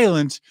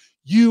silent,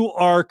 you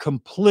are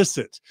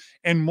complicit.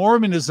 And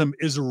Mormonism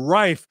is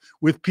rife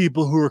with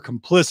people who are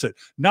complicit,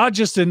 not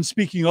just in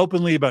speaking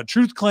openly about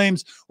truth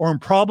claims or in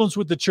problems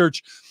with the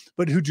church,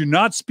 but who do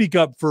not speak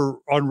up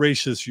on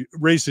race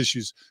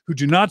issues, who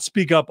do not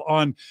speak up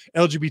on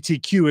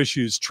LGBTQ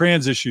issues,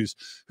 trans issues,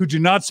 who do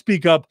not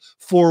speak up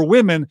for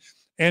women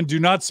and do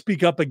not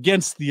speak up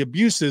against the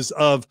abuses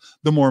of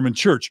the Mormon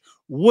church.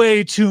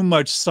 Way too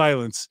much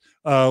silence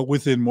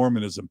within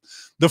Mormonism.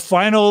 The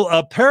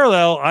final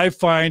parallel I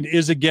find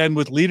is again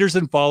with leaders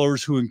and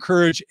followers who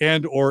encourage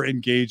and or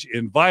engage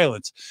in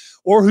violence,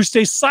 or who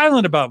stay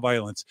silent about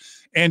violence.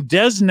 And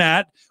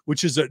Desnat,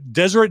 which is a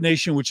Deseret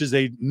Nation, which is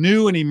a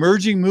new and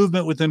emerging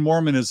movement within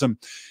Mormonism,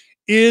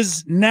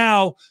 is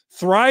now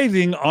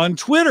thriving on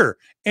Twitter.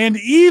 And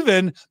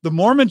even the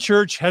Mormon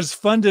Church has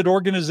funded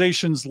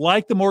organizations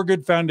like the More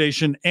Good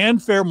Foundation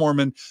and Fair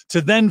Mormon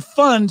to then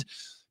fund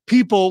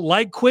people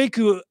like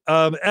Kwaku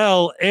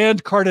L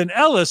and Carden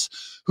Ellis,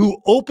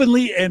 who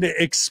openly and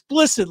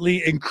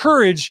explicitly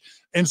encourage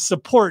and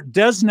support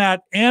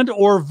Desnat and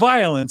or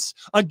violence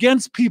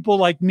against people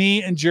like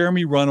me and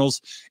Jeremy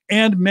Runnels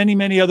and many,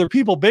 many other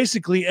people,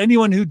 basically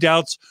anyone who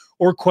doubts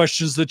or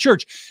questions the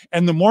church.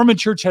 And the Mormon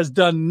church has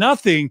done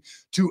nothing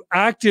to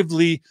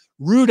actively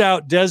root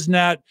out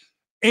Desnat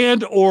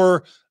and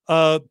or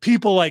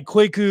people like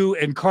Kwaku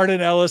and Carden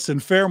Ellis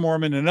and Fair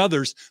Mormon and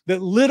others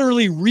that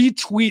literally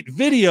retweet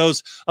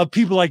videos of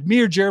people like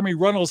me or Jeremy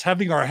Runnels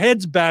having our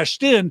heads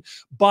bashed in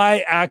by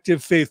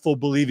active, faithful,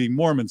 believing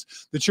Mormons.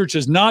 The church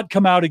has not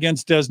come out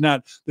against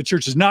Desnat. The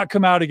church has not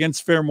come out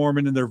against Fair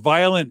Mormon in their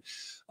violent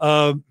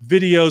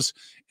videos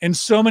and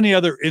so many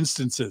other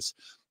instances.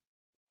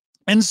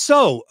 And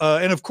so,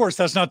 and of course,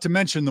 that's not to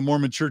mention the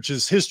Mormon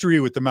church's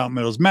history with the Mountain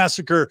Meadows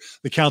Massacre,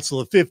 the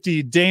Council of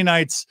 50,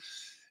 Danites,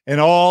 and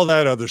all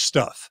that other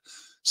stuff.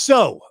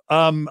 So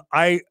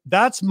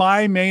that's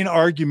my main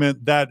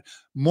argument, that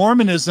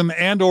Mormonism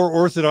and or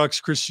Orthodox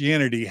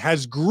Christianity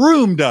has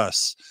groomed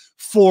us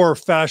for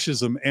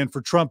fascism and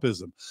for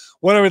Trumpism.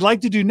 What I would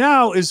like to do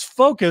now is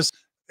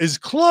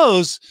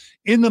close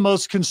in the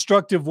most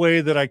constructive way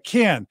that I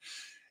can.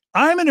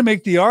 I'm going to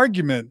make the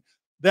argument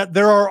that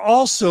there are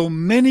also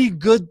many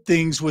good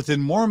things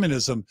within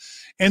Mormonism,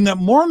 and that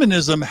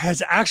Mormonism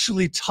has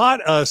actually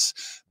taught us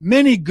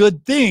many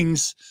good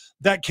things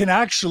that can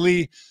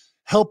actually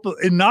help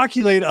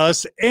inoculate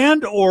us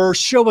and or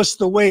show us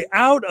the way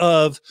out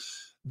of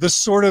the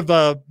sort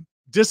of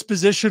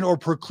disposition or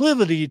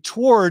proclivity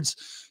towards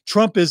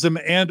Trumpism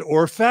and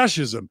or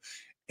fascism.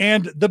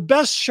 And the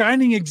best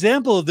shining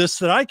example of this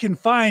that I can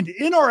find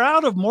in or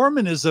out of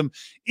Mormonism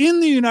in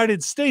the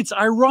United States,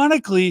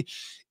 ironically,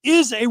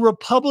 is a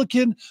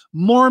Republican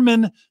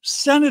Mormon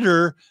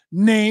senator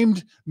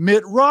named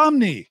Mitt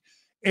Romney.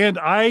 And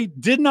I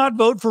did not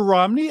vote for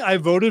Romney. I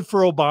voted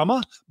for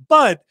Obama,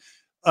 but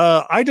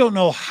I don't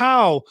know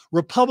how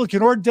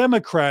Republican or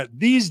Democrat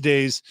these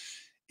days,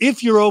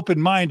 if you're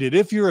open-minded,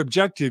 if you're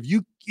objective,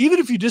 even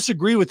if you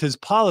disagree with his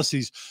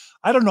policies,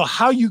 I don't know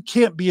how you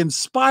can't be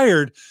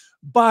inspired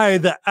by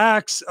the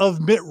acts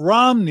of Mitt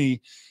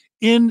Romney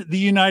in the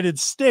United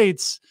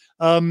States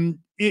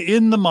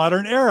in the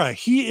modern era.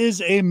 He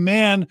is a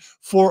man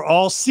for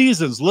all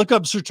seasons. Look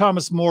up Sir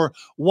Thomas More,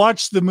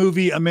 watch the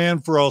movie A Man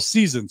for All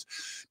Seasons,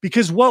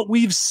 because what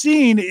we've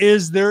seen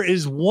is there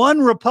is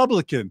one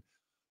Republican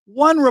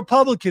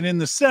in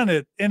the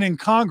Senate and in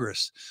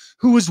Congress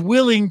who was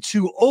willing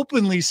to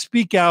openly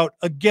speak out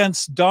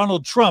against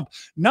Donald Trump,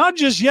 not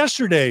just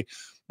yesterday,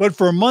 but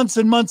for months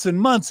and months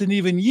and months and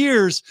even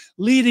years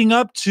leading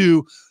up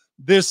to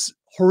this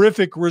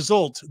horrific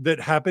result that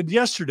happened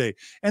yesterday.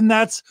 And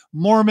that's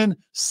Mormon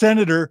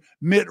Senator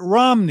Mitt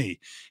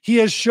Romney. He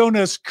has shown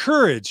us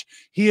courage.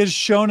 He has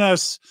shown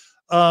us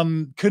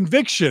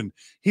conviction.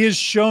 He has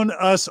shown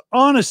us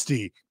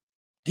honesty.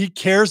 He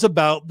cares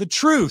about the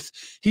truth.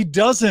 He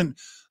doesn't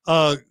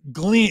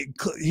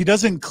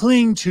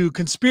cling to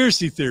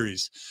conspiracy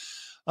theories.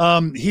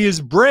 He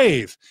is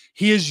brave.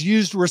 He has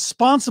used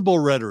responsible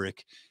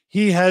rhetoric.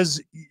 He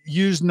has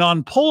used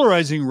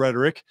non-polarizing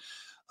rhetoric.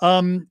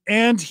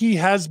 And he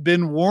has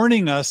been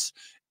warning us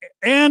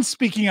and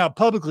speaking out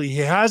publicly. He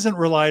hasn't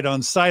relied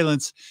on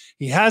silence.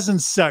 He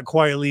hasn't sat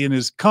quietly in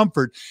his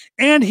comfort.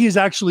 And he's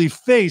actually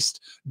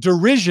faced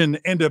derision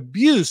and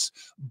abuse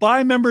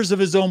by members of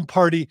his own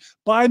party,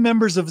 by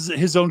members of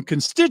his own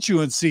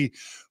constituency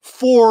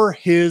for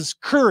his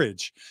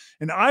courage.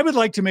 And I would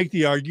like to make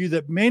the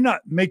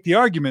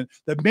argument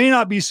that may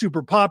not be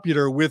super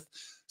popular with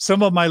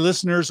some of my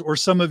listeners or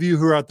some of you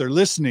who are out there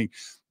listening,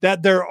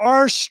 that there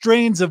are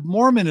strains of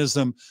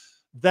Mormonism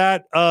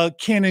that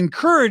can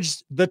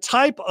encourage the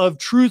type of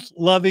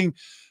truth-loving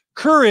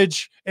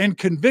courage and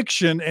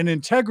conviction and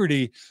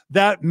integrity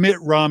that Mitt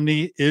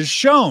Romney is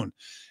shown.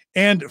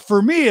 And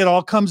for me, it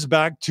all comes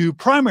back to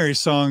primary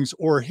songs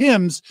or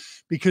hymns,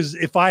 because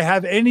if I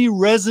have any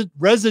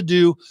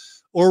residue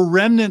or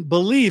remnant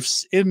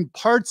beliefs in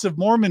parts of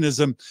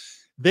Mormonism,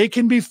 they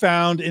can be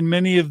found in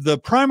many of the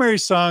primary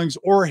songs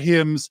or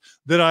hymns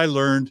that I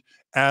learned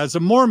as a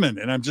Mormon.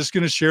 And I'm just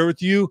going to share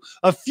with you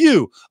a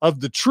few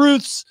of the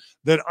truths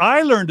that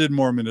I learned in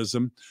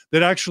Mormonism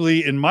that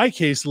actually, in my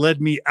case,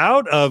 led me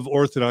out of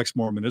Orthodox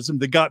Mormonism,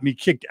 that got me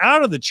kicked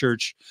out of the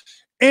church,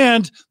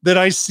 and that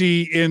I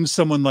see in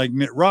someone like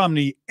Mitt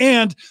Romney,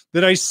 and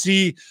that I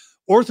see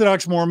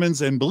Orthodox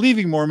Mormons and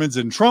believing Mormons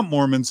and Trump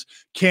Mormons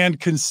can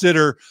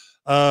consider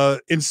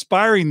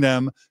inspiring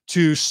them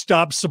to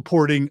stop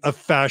supporting a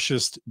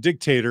fascist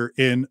dictator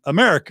in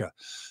America.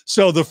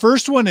 So the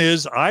first one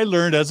is, I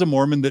learned as a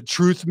Mormon that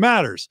truth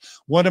matters.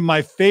 One of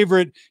my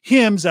favorite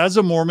hymns as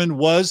a Mormon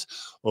was,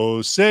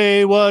 "Oh,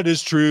 say what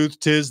is truth,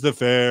 'tis the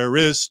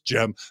fairest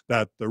gem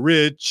that the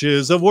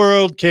riches of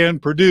world can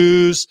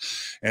produce,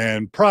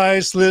 and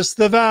priceless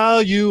the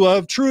value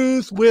of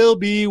truth will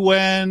be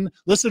when,"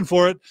 listen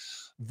for it,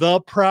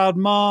 "the proud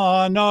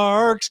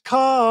monarch's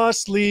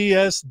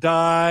costliest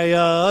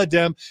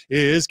diadem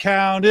is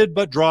counted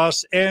but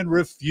dross and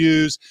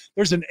refuse."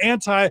 There's an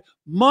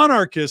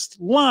anti-monarchist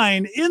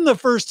line in the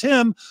first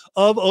hymn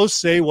of "Oh,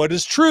 say what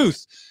is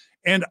truth."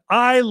 And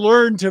I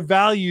learned to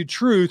value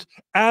truth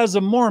as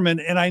a Mormon,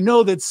 and I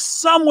know that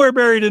somewhere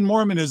buried in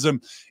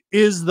Mormonism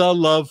is the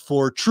love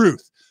for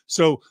truth.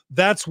 So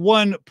that's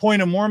one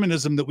point of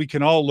Mormonism that we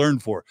can all learn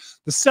for.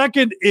 The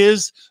second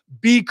is,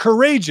 be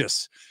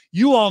courageous.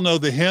 You all know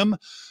the hymn,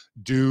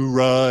 "Do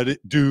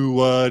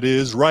what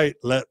is right,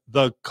 let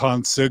the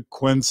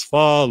consequence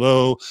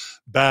follow.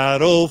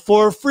 Battle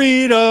for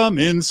freedom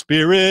in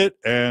spirit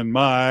and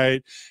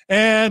might,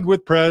 and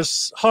with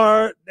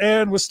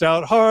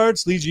stout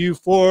hearts lead you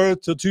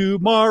forth till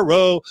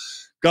tomorrow.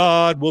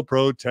 God will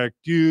protect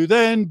you,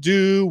 then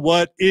do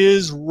what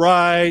is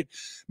right."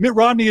 Mitt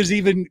Romney has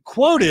even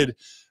quoted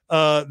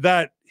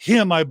that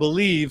hymn, I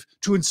believe,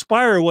 to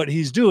inspire what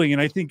he's doing.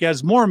 And I think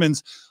as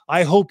Mormons,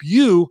 I hope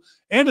you,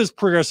 and as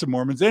progressive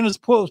Mormons and as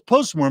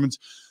post-Mormons,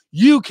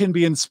 you can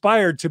be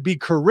inspired to be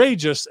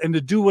courageous and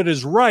to do what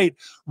is right,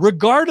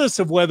 regardless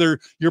of whether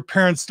your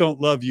parents don't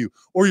love you,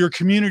 or your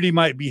community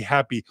might be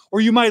happy,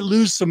 or you might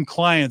lose some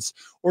clients,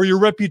 or your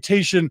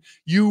reputation,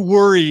 you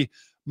worry,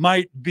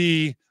 might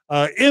be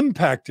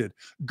impacted.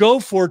 Go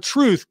for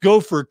truth,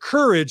 go for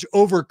courage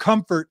over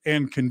comfort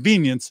and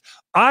convenience.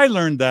 I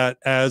learned that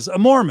as a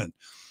Mormon.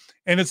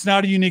 And it's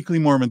not a uniquely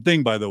Mormon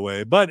thing, by the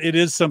way, but it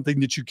is something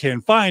that you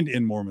can find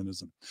in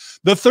Mormonism.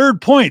 The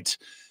third point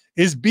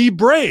is be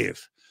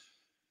brave.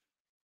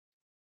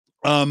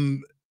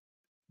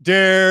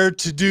 Dare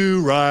to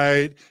do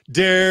right,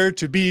 dare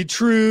to be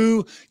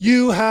true.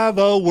 You have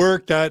a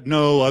work that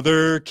no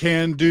other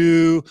can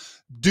do.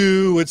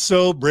 Do it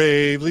so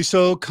bravely,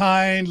 so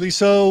kindly,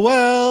 so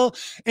well.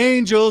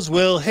 Angels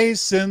will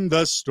hasten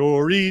the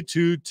story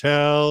to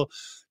tell.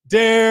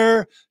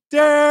 Dare,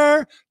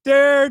 dare,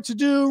 dare to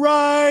do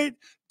right.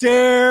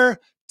 Dare,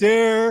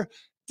 dare,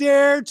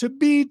 dare to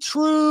be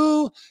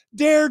true.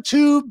 Dare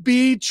to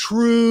be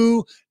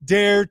true.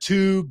 Dare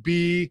to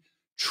be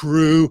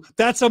true.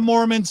 That's a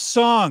Mormon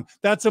song.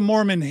 That's a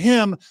Mormon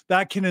hymn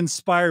that can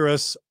inspire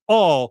us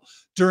all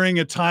during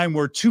a time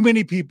where too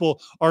many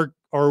people are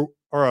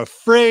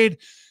afraid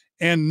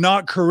and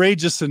not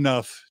courageous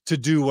enough to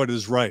do what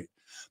is right.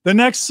 The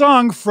next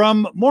song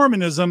from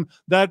Mormonism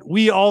that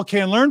we all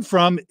can learn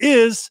from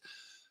is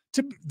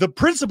the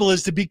principle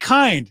is to be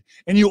kind.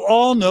 And you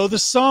all know the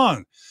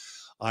song.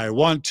 I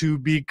want to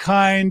be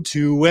kind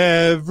to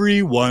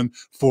everyone,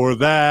 for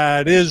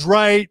that is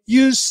right,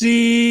 you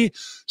see.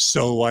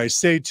 So I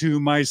say to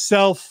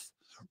myself,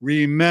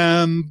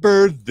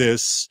 remember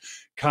this,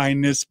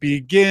 kindness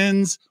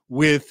begins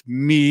with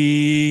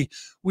me.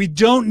 We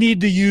don't need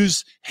to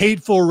use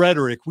hateful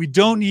rhetoric. We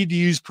don't need to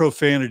use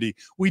profanity.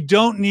 We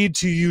don't need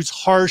to use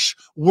harsh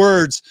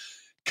words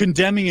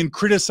condemning and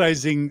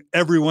criticizing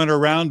everyone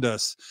around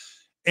us.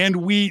 And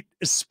we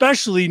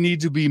especially need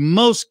to be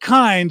most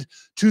kind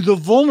to the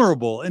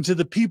vulnerable and to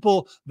the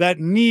people that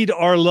need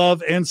our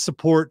love and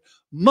support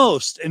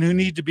most and who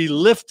need to be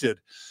lifted.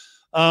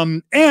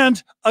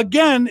 And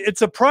again,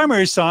 it's a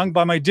primary song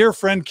by my dear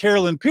friend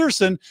Carolyn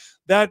Pearson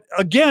that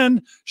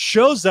again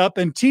shows up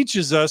and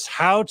teaches us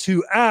how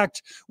to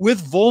act with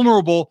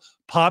vulnerable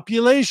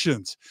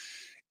populations.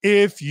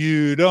 If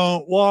you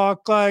don't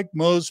walk like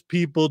most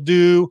people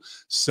do,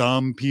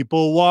 some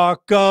people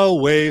walk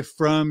away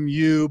from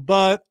you,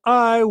 but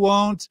I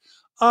won't.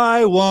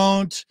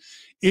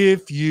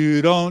 If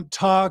you don't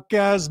talk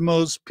as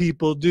most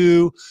people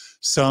do,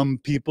 some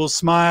people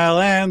smile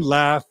and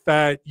laugh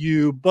at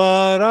you,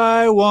 but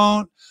I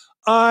won't.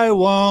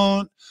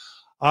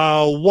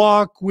 I'll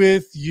walk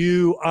with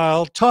you,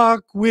 I'll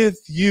talk with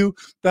you,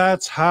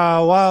 that's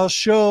how I'll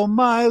show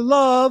my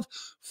love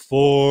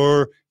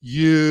for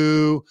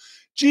you.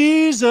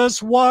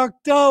 Jesus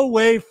walked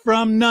away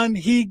from none.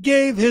 He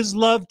gave his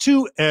love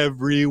to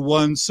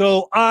everyone.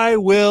 So I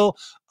will.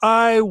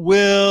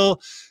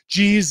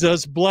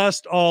 Jesus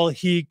blessed all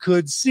he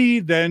could see,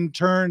 then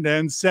turned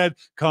and said,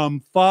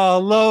 come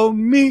follow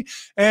me.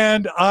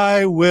 And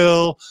I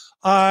will.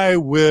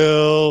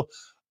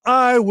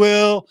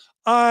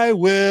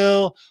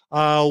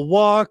 I'll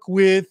walk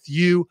with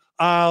you.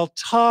 I'll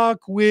talk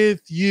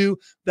with you.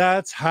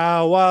 That's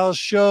how I'll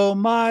show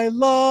my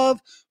love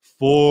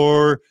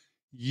for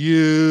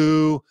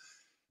you.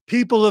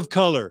 People of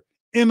color,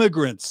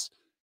 immigrants,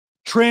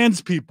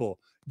 trans people,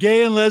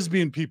 gay and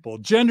lesbian people,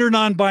 gender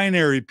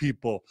non-binary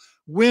people,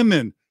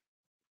 women,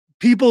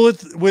 people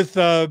with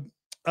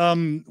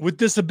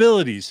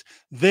disabilities,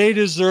 they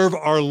deserve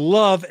our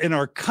love and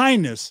our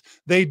kindness.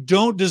 They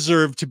don't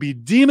deserve to be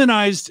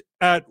demonized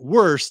at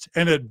worst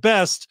and at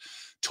best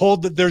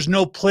told that there's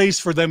no place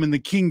for them in the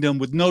kingdom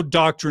with no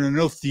doctrine and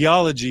no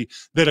theology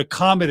that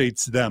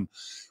accommodates them.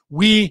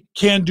 We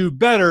can do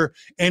better,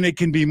 and it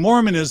can be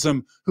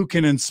Mormonism who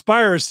can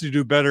inspire us to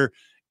do better.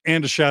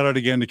 And a shout out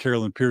again to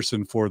Carolyn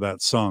Pearson for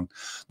that song.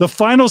 The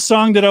final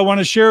song that I want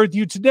to share with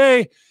you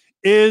today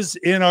is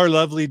In Our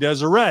Lovely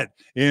Deseret.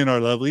 In our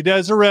lovely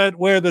Deseret,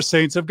 where the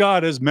saints of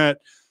God has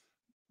met.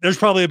 There's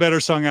probably a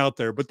better song out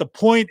there, but the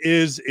point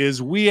is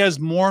we as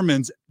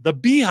Mormons, the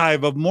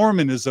beehive of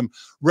Mormonism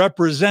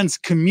represents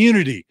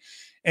community,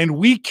 and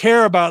we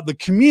care about the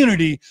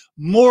community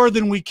more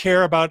than we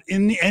care about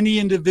any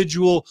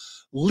individual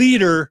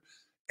leader,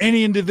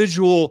 any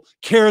individual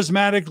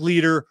charismatic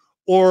leader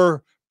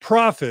or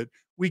prophet.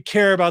 We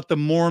care about the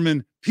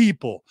Mormon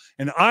people,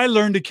 and I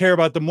learned to care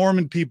about the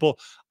Mormon people.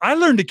 I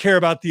learned to care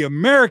about the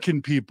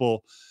American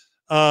people,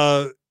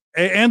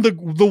 and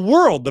the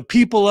world, the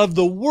people of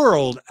the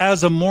world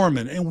as a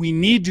Mormon. And we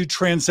need to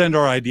transcend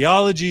our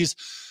ideologies,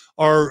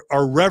 our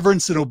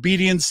reverence and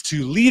obedience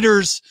to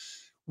leaders.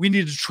 We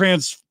need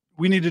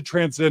to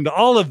transcend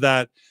all of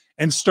that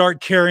and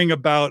start caring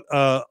about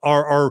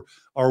our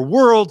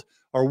world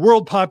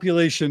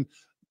population,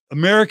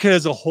 America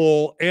as a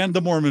whole, and the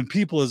Mormon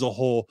people as a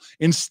whole,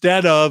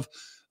 instead of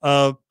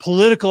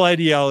political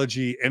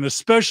ideology, and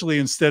especially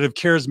instead of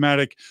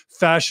charismatic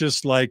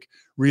fascist-like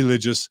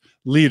religious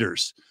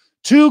leaders.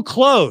 To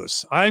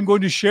close, I'm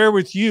going to share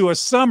with you a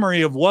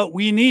summary of what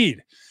we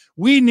need.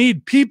 We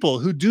need people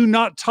who do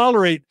not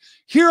tolerate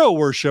hero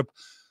worship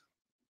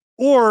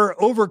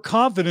or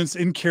overconfidence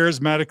in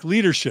charismatic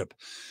leadership.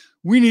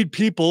 We need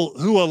people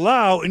who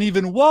allow and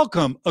even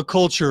welcome a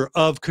culture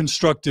of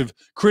constructive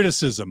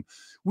criticism.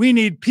 We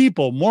need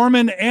people,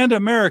 Mormon and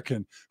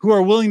American, who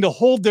are willing to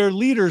hold their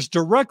leaders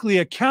directly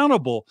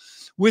accountable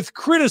with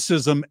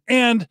criticism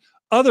and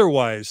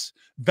otherwise,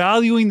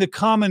 valuing the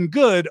common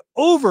good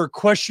over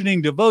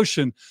unquestioning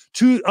devotion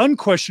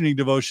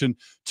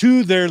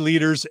to their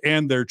leaders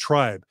and their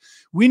tribe.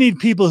 We need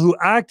people who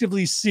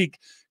actively seek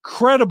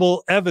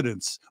credible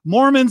evidence,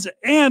 Mormons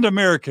and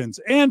Americans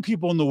and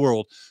people in the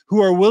world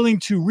who are willing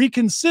to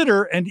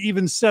reconsider and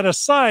even set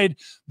aside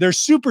their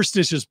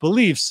superstitious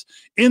beliefs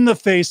in the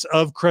face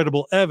of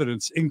credible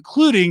evidence,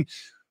 including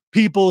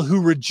people who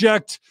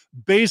reject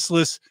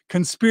baseless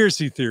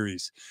conspiracy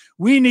theories.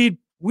 We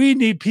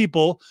need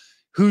people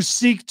who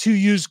seek to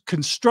use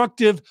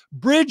constructive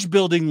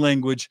bridge-building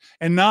language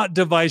and not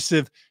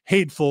divisive,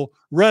 hateful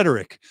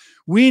rhetoric.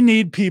 We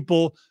need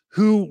people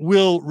who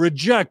will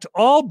reject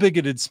all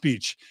bigoted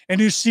speech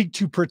and who seek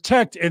to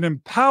protect and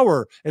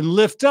empower and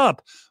lift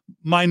up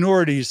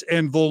minorities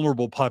and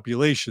vulnerable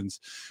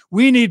populations.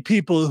 We need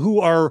people who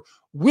are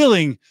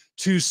willing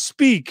to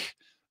speak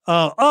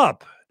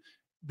up.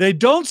 They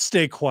don't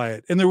stay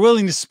quiet, and they're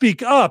willing to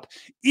speak up,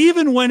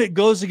 even when it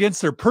goes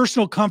against their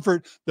personal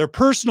comfort, their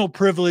personal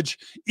privilege,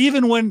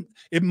 even when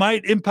it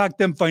might impact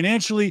them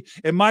financially,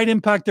 it might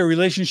impact their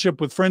relationship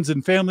with friends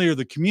and family or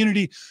the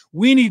community.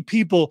 We need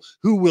people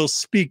who will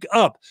speak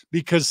up,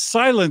 because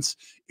silence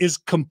is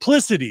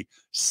complicity.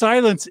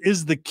 Silence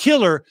is the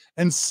killer,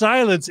 and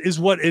silence is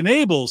what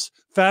enables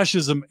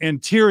fascism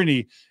and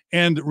tyranny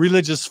and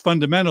religious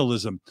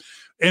fundamentalism.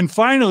 And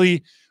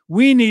finally,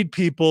 we need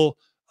people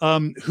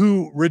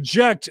who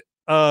reject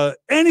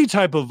any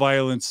type of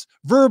violence,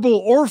 verbal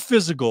or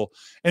physical,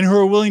 and who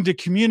are willing to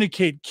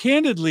communicate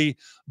candidly,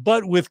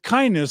 but with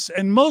kindness.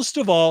 And most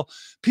of all,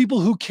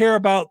 people who care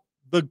about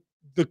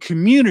the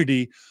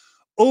community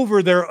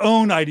over their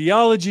own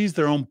ideologies,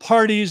 their own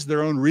parties,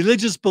 their own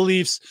religious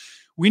beliefs.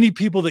 We need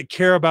people that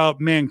care about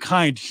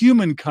mankind,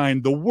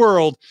 humankind, the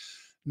world,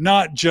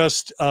 not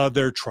just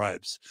their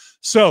tribes.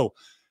 So,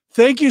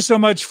 thank you so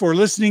much for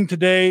listening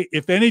today.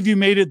 If any of you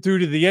made it through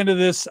to the end of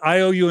this, I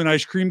owe you an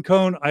ice cream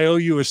cone. I owe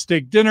you a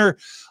steak dinner.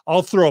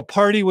 I'll throw a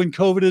party when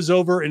COVID is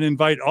over and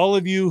invite all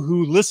of you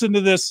who listen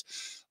to this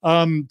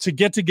to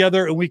get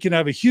together, and we can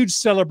have a huge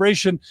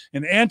celebration,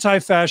 an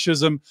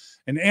anti-fascism,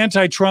 an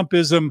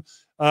anti-Trumpism,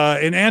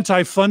 an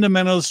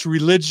anti-fundamentalist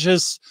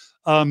religious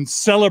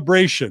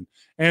celebration.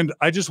 And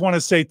I just want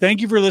to say thank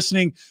you for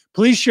listening.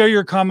 Please share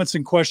your comments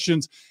and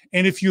questions.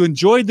 And if you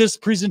enjoyed this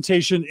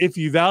presentation, if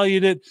you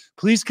valued it,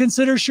 please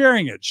consider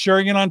sharing it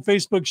on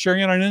Facebook,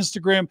 sharing it on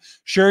Instagram,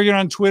 sharing it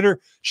on Twitter,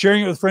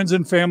 sharing it with friends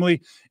and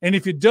family. And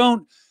if you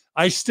don't,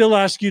 I still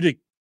ask you to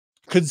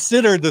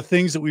consider the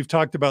things that we've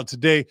talked about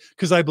today,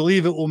 because I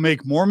believe it will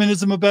make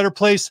Mormonism a better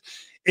place.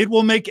 It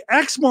will make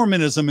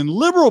ex-Mormonism and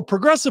liberal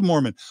progressive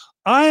Mormon.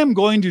 I am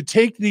going to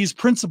take these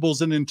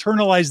principles and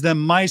internalize them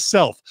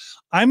myself.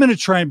 I'm going to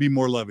try and be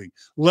more loving,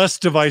 less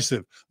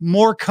divisive,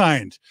 more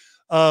kind,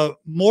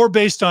 more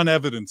based on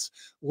evidence,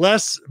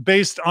 less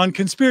based on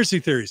conspiracy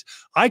theories.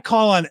 I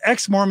call on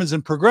ex-Mormons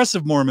and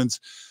progressive Mormons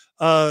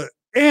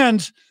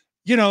and,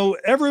 you know,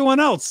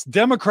 everyone else,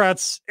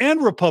 Democrats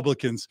and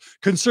Republicans,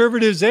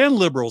 conservatives and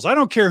liberals. I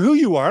don't care who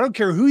you are. I don't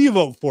care who you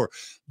vote for.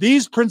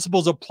 These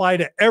principles apply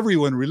to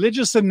everyone,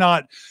 religious and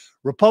not,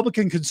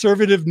 Republican,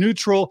 conservative,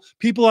 neutral,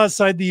 people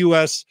outside the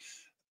U.S.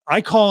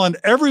 I call on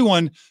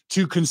everyone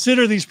to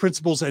consider these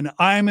principles, and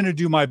I'm going to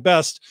do my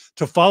best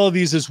to follow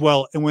these as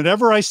well. And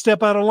whenever I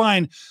step out of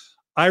line,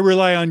 I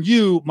rely on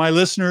you, my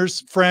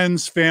listeners,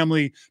 friends,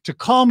 family, to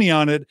call me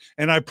on it.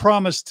 And I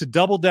promise to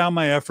double down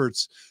my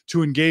efforts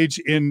to engage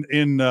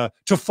to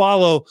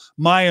follow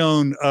my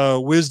own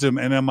wisdom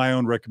and my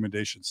own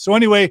recommendations. So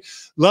anyway,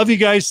 love you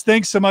guys.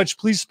 Thanks so much.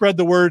 Please spread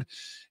the word.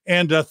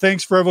 And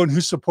thanks for everyone who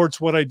supports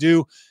what I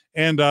do.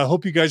 And I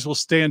hope you guys will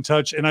stay in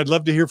touch. And I'd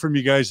love to hear from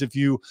you guys if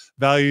you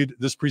valued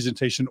this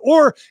presentation,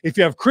 or if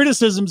you have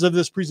criticisms of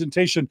this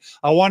presentation.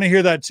 I want to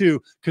hear that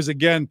too, because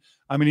again,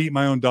 I'm going to eat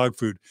my own dog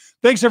food.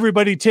 Thanks,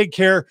 everybody. Take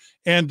care.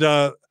 And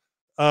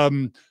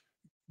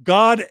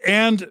God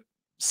and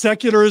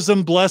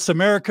secularism bless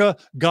America.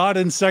 God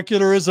and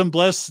secularism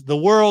bless the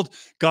world.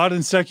 God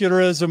and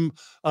secularism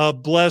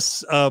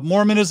bless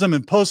Mormonism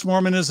and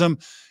post-Mormonism.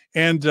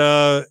 And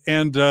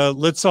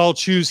let's all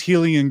choose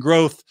healing and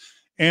growth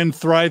and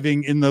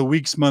thriving in the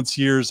weeks, months,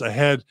 years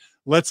ahead.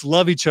 Let's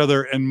love each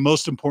other, and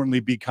most importantly,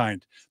 be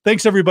kind.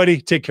 Thanks,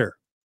 everybody. Take care.